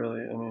either,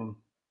 really. I mean,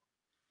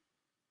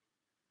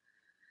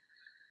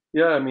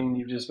 yeah, I mean,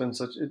 you've just been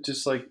such. It's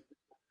just like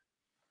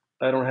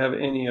I don't have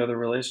any other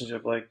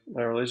relationship like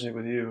my relationship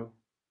with you,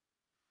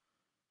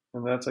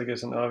 and that's, I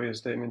guess, an obvious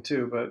statement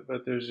too.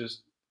 But there's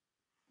just,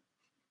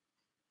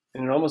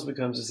 and it almost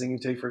becomes this thing you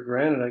take for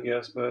granted, I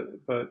guess.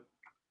 But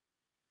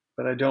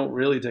I don't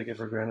really take it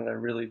for granted. I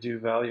really do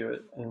value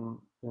it, and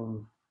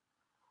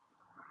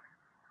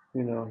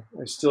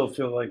I still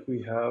feel like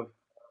we have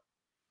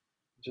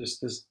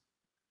just this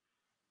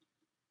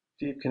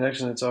deep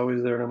connection that's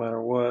always there no matter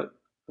what.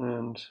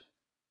 And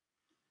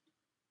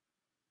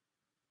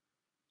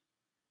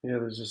yeah,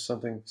 there's just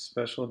something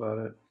special about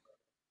it.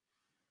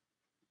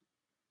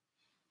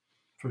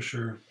 For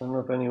sure. I don't know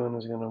if anyone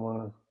is gonna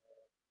want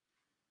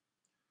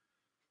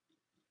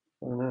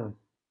to. I don't know.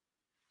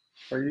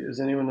 Are you? Is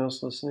anyone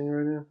else listening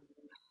right now?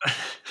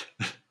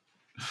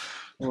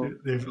 Well,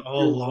 They've it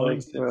all feels long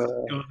like since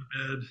gone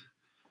to bed.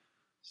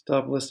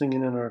 stop listening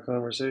in on our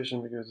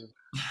conversation because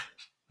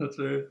That's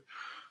right.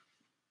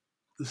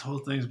 This whole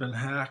thing's been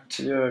hacked.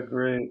 yeah,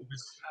 great.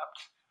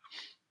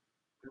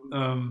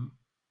 Um,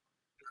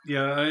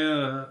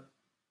 yeah,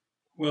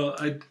 well,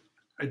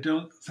 I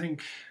don't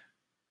think,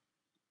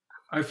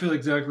 I feel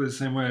exactly the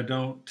same way. I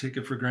don't take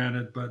it for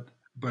granted, but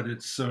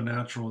it's so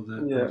natural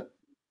that I Yeah,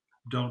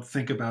 don't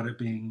think about it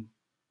being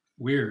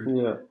weird.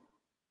 yeah,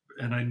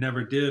 And I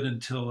never did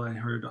until I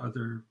heard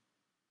other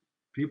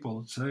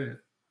people say it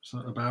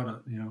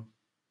about it,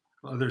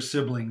 other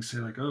siblings say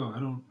like, "Oh, I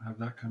don't have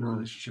that kind of mm.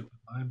 relationship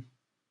with my Yeah.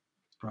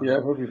 brother."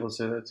 I've heard people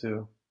say that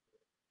too.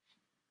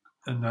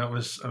 And I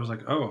was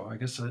like, "Oh, I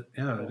guess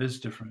yeah, it is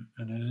different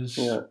and it is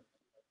Yeah,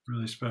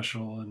 really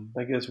special and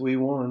I guess we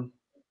won.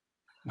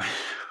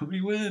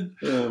 we win.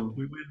 Um,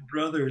 We win,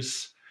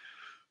 brothers."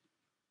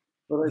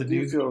 but I The do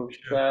new game feel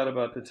show. bad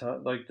about the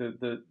time, like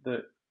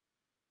the.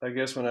 I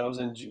guess when I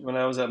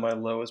was at my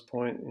lowest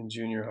point in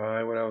junior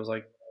high, when I was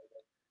like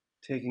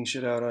taking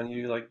shit out on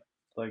you, like,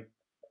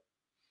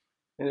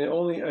 and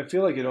I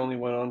feel like it only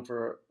went on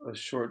for a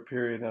short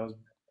period,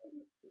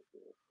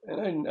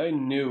 and I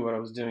knew what I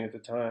was doing at the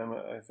time.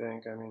 I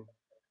think. I mean,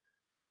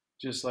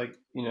 just like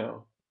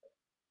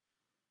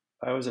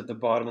I was at the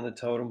bottom of the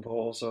totem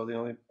pole, so the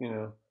only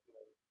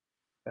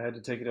I had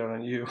to take it out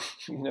on you,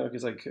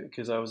 because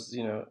I was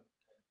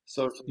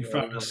socially You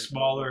found a unable.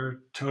 smaller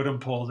totem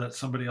pole that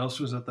somebody else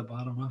was at the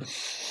bottom of.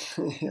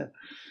 Yeah,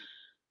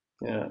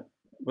 yeah,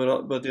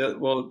 but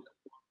well,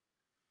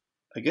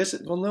 I guess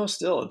well, no,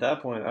 still at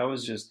that point I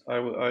was just I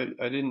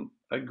didn't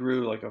I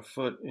grew like a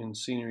foot in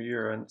senior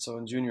year, and so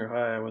in junior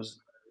high I was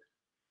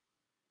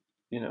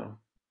you know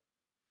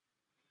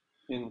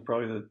in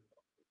probably the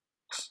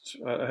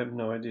I have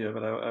no idea,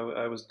 but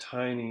I was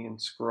tiny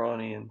and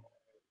scrawny, and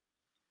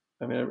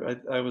I mean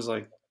I was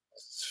like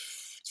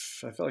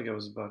I felt like I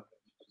was about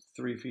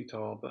 3 feet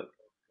tall, but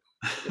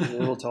a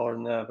little taller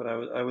than that. But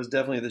I was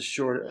definitely the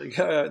short.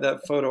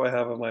 That photo I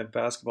have of my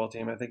basketball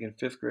team, I think in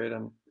fifth grade,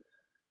 I'm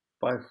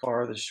by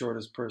far the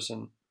shortest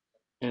person,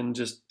 and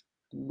just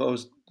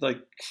most like,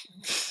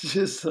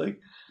 just like,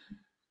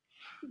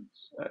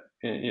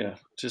 yeah,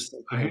 just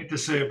like, I hate to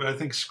say it, but I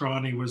think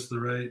scrawny was the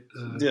right.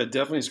 yeah,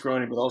 definitely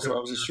scrawny, but also I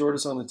was the Descriptor.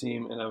 shortest on the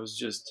team, and I was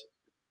just,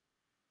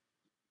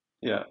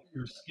 yeah,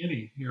 You're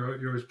skinny.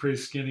 You're pretty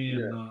skinny and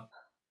yeah. not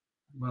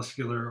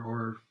muscular,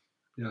 or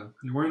yeah,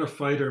 you weren't a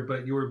fighter,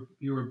 but you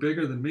were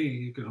bigger than me.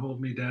 You could hold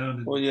me down,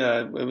 and Well,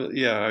 yeah,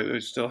 yeah. I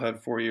still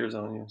had 4 years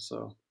on you,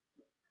 so.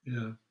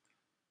 yeah.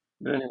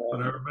 But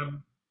But anyway,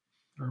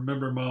 I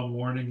remember mom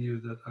warning you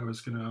that I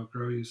was going to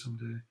outgrow you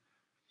someday.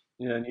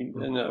 yeah,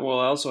 Well, and well,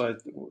 also I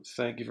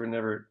thank you for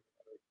never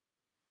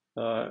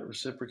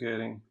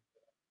reciprocating.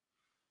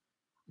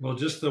 well,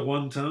 just the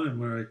one time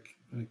where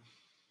I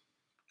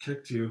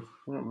kicked you.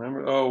 I don't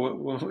remember.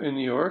 Oh, in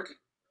New York?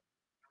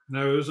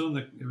 No, it was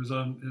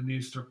on in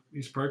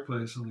East Park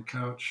Place on the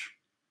couch.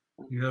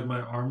 You had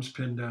my arms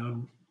pinned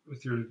down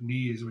with your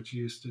knees, which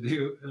you used to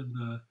do,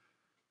 and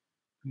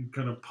you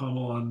kind of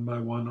pummel on my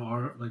one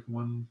arm, like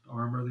one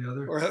arm or the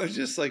other, Or I was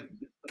just like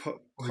or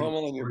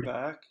pummel on your or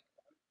back.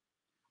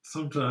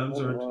 sometimes,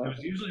 or it Oh, was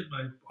usually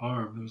my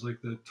arm. It was like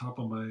the top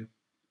of my,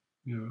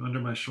 under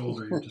my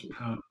shoulder. You just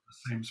pound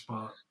the same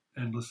spot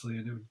endlessly,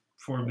 and it would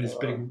form these wow.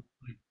 big,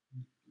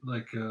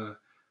 like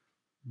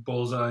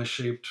bullseye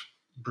shaped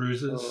Oh,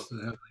 bruises that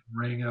have like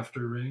ring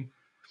after ring.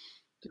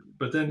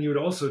 But then you would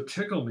also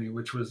tickle me,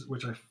 which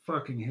I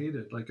fucking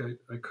hated. Like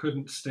I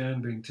couldn't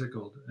stand being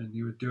tickled, and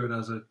you would do it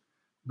as a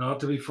not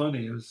to be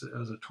funny, it was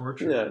as a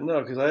torture. yeah,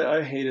 no, because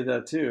I hated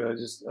that too.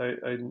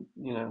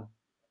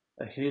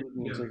 I hated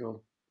being Yeah.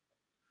 tickled.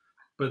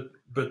 But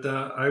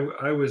that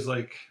I was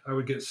like I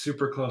would get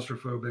super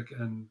claustrophobic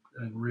and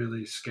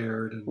really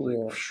scared and like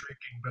Yeah,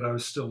 shrieking, but I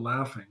was still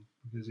laughing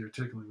because you're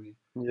tickling me.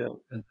 yeah.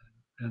 And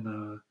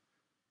and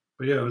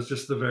but yeah, it was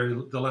just the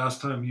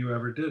last time you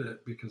ever did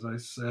it because I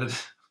said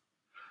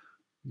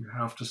you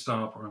have to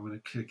stop or I'm going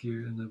to kick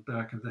you in the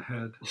back of the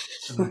head.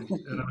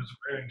 And I was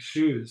wearing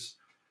shoes,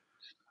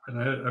 and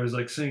I was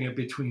like saying it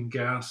between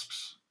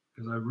gasps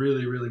because I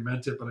really really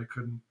meant it, but I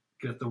couldn't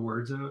get the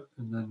words out.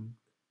 And then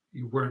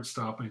you weren't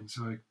stopping,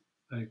 so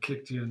I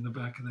kicked you in the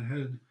back of the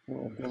head, I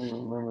don't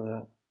even remember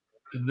that.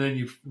 and then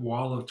you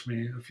walloped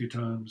me a few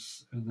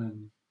times, and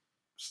then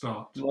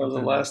stopped. That was But the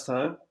then last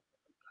time.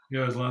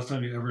 yeah, it was the last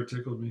time you ever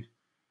tickled me,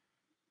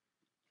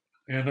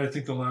 and I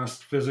think the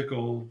last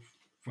physical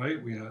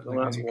fight we had, The like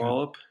last any kind.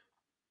 wallop.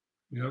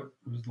 Yep,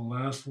 it was the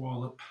last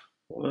wallop.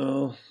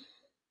 Well,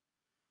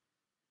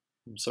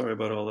 I'm sorry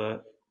about all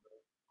that.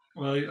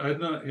 Well, I'm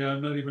not. Yeah,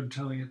 I'm not even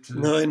telling it to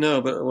No, I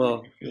know, but make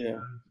well, you feel yeah,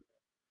 bad.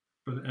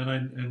 But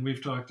and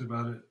we've talked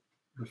about it.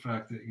 The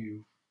fact that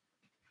you,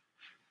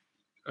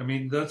 I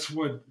mean, that's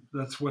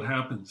what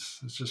happens.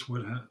 It's just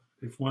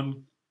if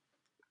one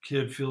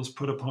kid feels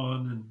put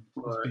upon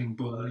and is right. being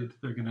bullied,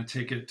 they're going to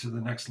take it to the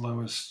next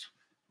lowest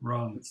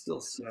rung. It still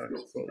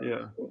sucks, but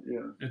yeah,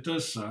 It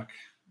does suck,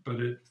 but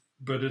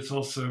it's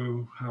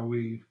also how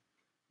we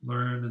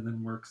learn and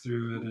then work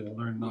through it and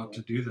learn not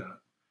to do that.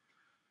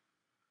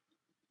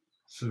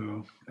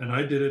 So, and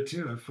I did it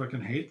too. I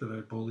fucking hate that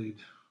I bullied,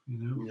 you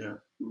know.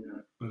 yeah,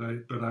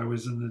 But I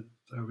was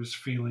I was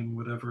feeling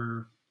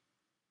whatever,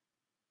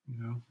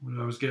 what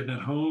I was getting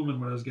at home and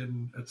what I was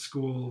getting at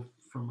school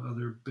from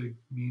other big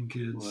mean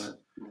kids.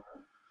 right.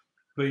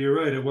 But you're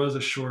right, it was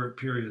a short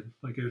period.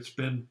 Like it's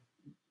been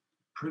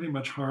pretty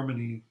much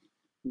harmony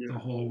Yeah. the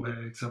whole way,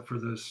 except for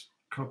this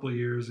couple of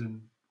years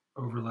in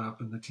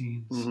overlap in the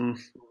teens, Hmm.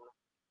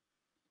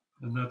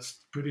 and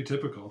that's pretty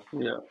typical.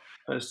 Yeah.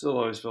 I still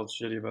always felt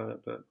shitty about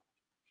it, but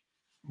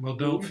Well,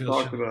 don't we feel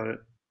talked shitty. about it.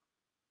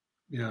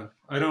 Yeah,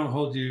 I don't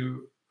hold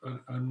you.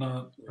 I'm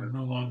not. Yeah. I'm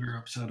no longer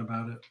upset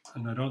about it,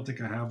 and I don't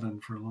think I have been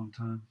for a long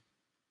time.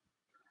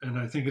 And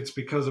I think it's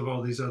because of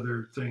all these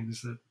other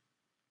things that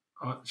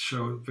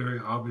show very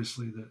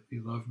obviously that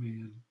you love me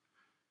and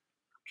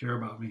care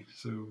about me.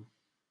 So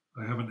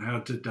I haven't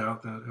had to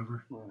doubt that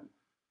ever. Right.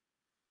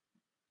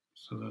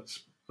 So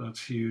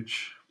that's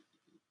huge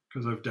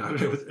because I've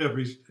doubted it with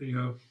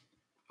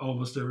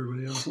almost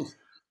everybody else.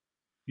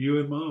 You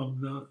and mom,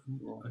 not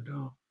Yeah. I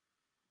don't,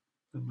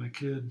 and my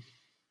kid.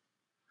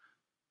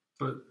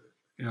 But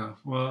yeah,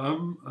 well,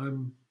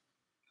 I'm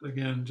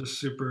again just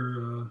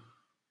super.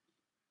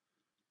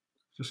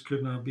 Just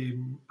could not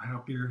be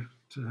happier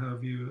to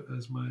have you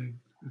as my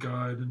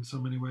guide in so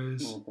many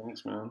ways. Oh,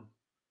 thanks, man.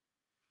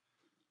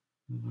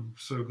 And I'm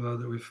so glad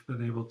that we've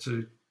been able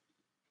to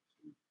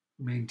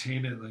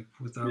maintain it like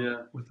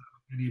Yeah. without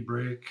any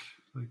break.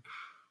 Like,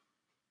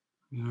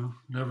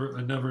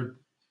 I never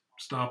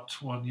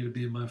stopped wanting you to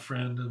be my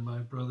friend and my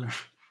brother.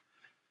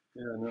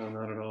 Yeah. No,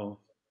 not at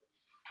all.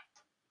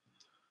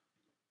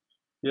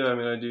 Yeah. I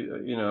mean, I do.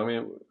 I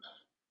mean,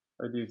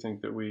 I do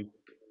think that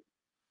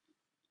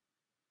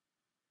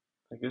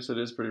I guess it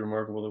is pretty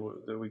remarkable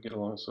that we get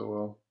along so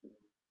well.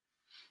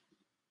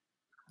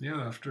 Yeah,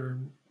 after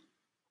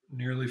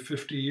nearly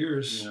 50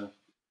 years. Yeah.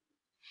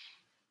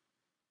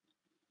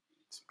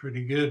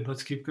 Pretty good.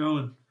 Let's keep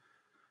going.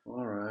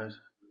 All right.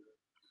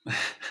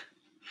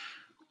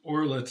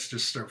 Or let's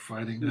just start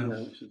fighting now.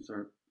 Yeah, we should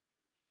start.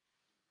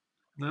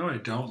 Now I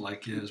don't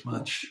like you as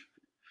much.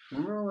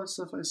 Remember all that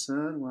stuff I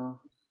said?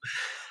 Well.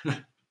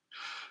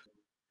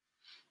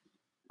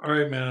 All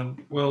right,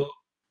 man. Well,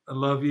 I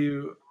love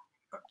you.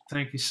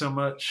 Thank you so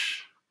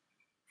much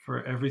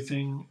for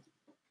everything,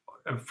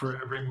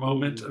 for every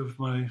moment of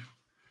my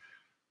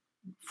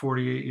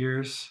 48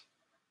 years.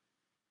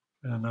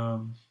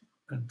 And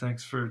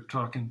thanks for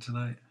talking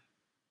tonight.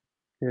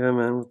 Yeah,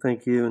 man. Well,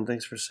 thank you, and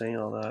thanks for saying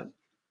all that.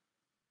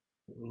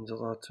 It means a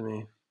lot to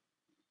me.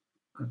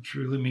 I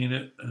truly mean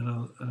it,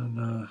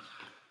 and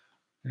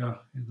yeah,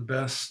 you're the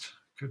best.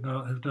 Could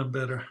not have done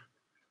better.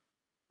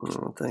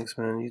 Oh, thanks,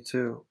 man. You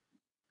too.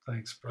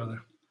 Thanks,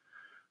 brother.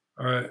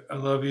 All right, I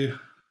love you.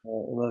 I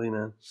love you,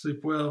 man.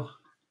 Sleep well.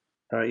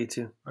 All right, you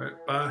too. All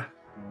right, bye.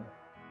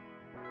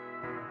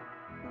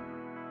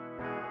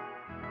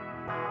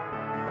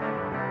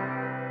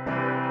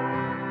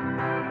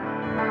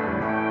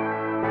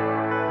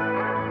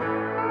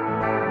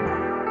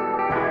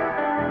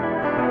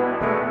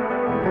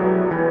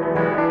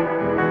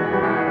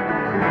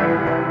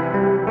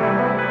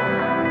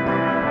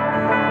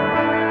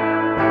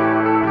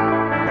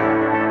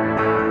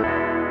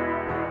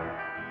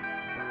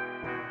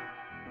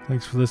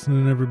 Thanks for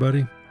listening,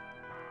 everybody.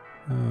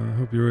 I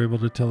hope you were able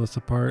to tell us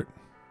apart.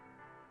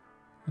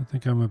 I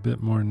think I'm a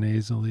bit more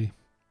nasally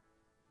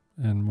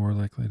and more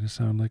likely to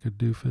sound like a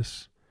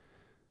doofus.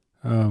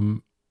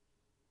 I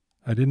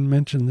didn't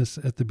mention this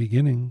at the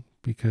beginning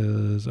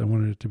because I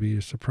wanted it to be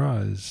a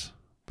surprise,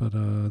 but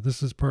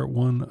this is part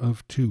 1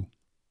 of 2.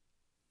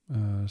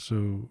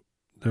 So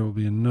there will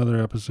be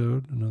another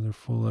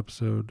full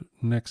episode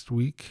next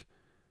week,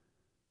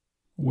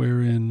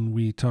 wherein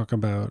we talk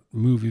about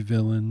movie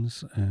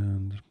villains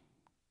and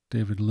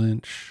David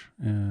Lynch,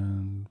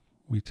 and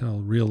we tell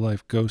real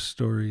life ghost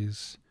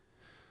stories.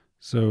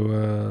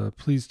 So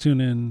please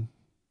tune in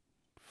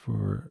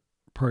for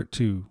part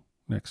 2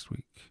 next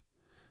week.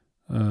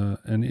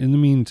 And in the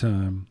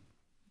meantime,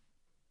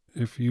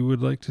 if you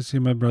would like to see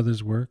my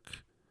brother's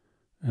work,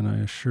 and I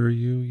assure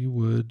you, you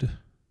would,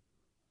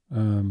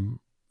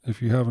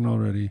 if you haven't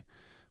already,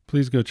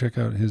 please go check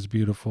out his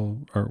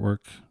beautiful artwork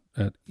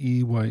at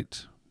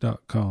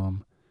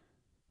ewhite.com.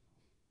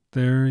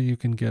 There you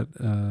can get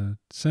a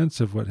sense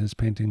of what his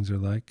paintings are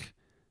like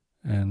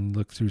and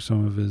look through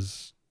some of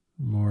his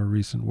more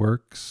recent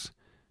works.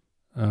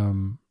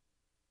 And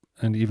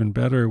even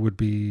better would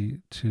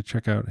be to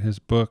check out his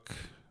book.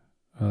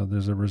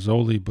 There's a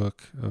Rizzoli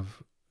book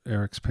of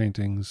Eric's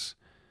paintings.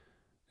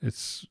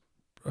 It's,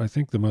 I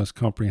think, the most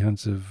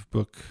comprehensive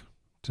book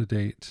to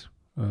date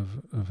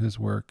of his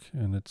work,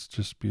 and it's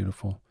just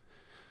beautiful.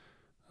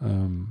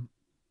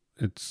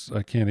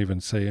 I can't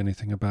even say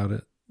anything about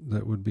it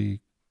that would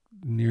be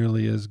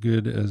nearly as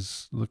good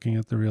as looking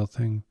at the real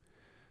thing.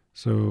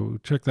 So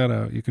check that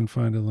out. You can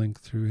find a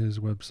link through his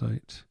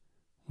website,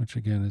 which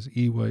again is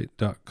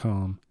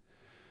ewhite.com.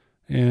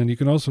 And you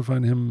can also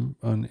find him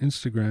on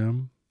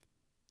Instagram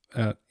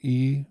at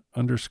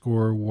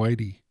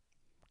E_Whitey,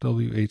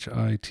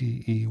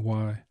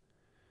 WHITEY.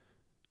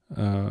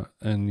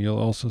 And you'll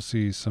also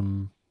see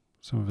some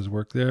of his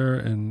work there,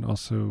 and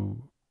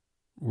also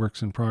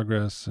works in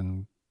progress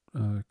and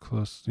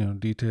close,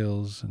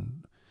 details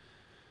and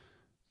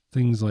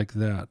things like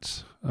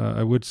that.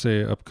 I would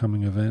say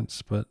upcoming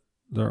events, but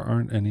there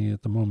aren't any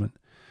at the moment.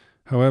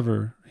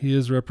 However, he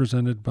is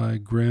represented by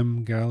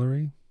Grimm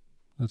Gallery.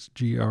 That's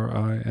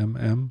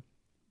GRIMM.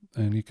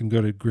 And you can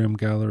go to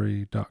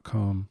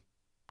grimmgallery.com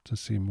to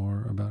see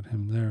more about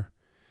him there.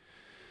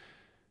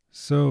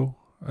 So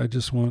I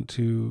just want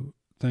to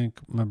thank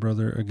my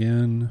brother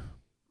again,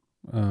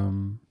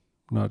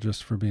 not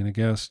just for being a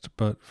guest,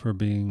 but for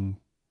being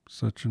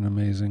such an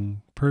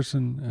amazing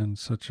person and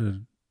such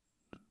a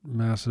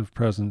massive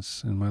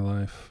presence in my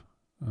life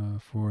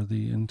for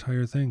the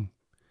entire thing.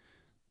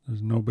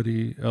 There's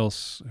nobody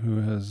else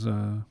who has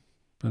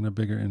been a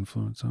bigger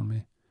influence on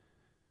me.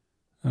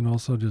 And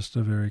also just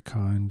a very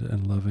kind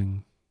and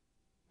loving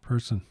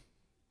person,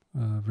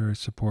 very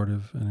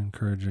supportive and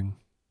encouraging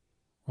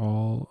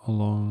all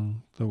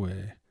along the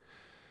way.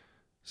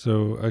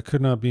 So I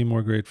could not be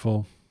more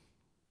grateful.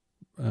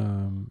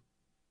 And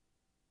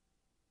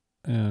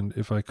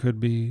if I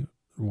could be,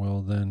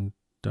 well then,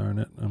 darn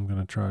it, I'm going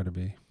to try to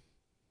be.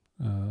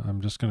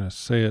 I'm just going to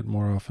say it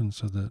more often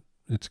so that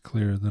it's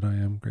clear that I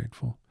am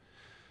grateful.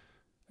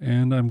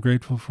 And I'm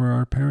grateful for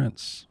our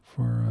parents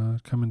for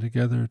coming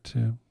together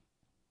to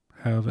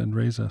have and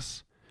raise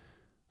us.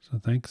 So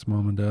thanks,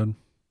 Mom and Dad.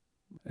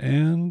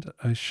 And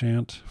I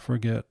shan't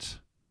forget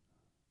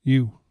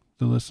you,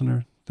 the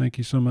listener. Thank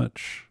you so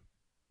much.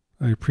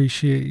 I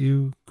appreciate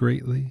you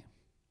greatly,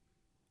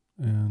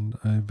 and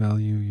I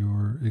value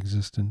your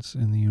existence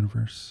in the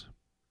universe.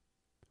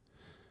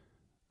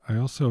 I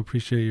also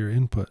appreciate your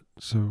input,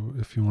 so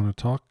if you want to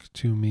talk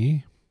to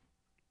me,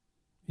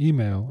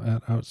 email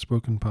at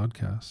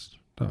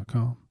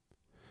outspokenpodcast.com.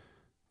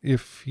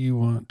 If you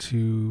want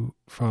to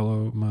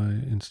follow my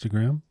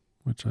Instagram,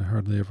 which I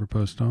hardly ever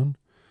post on,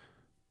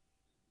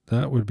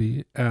 that would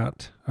be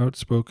at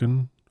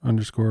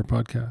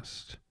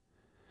outspoken_podcast.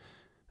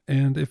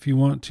 And if you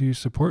want to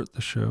support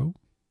the show,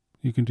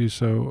 you can do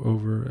so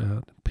over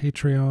at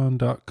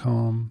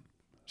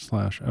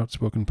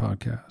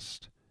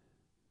patreon.com/outspokenpodcast.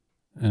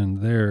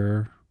 And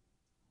there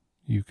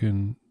you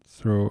can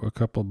throw a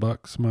couple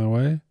bucks my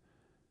way,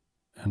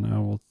 and I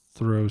will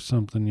throw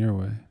something your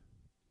way.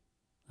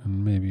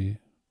 And maybe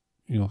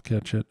you'll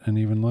catch it and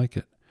even like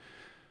it.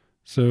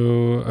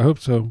 So I hope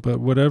so. But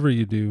whatever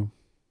you do,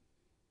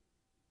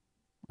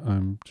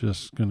 I'm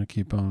just going to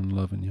keep on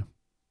loving you.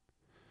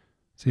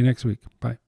 See you next week. Bye.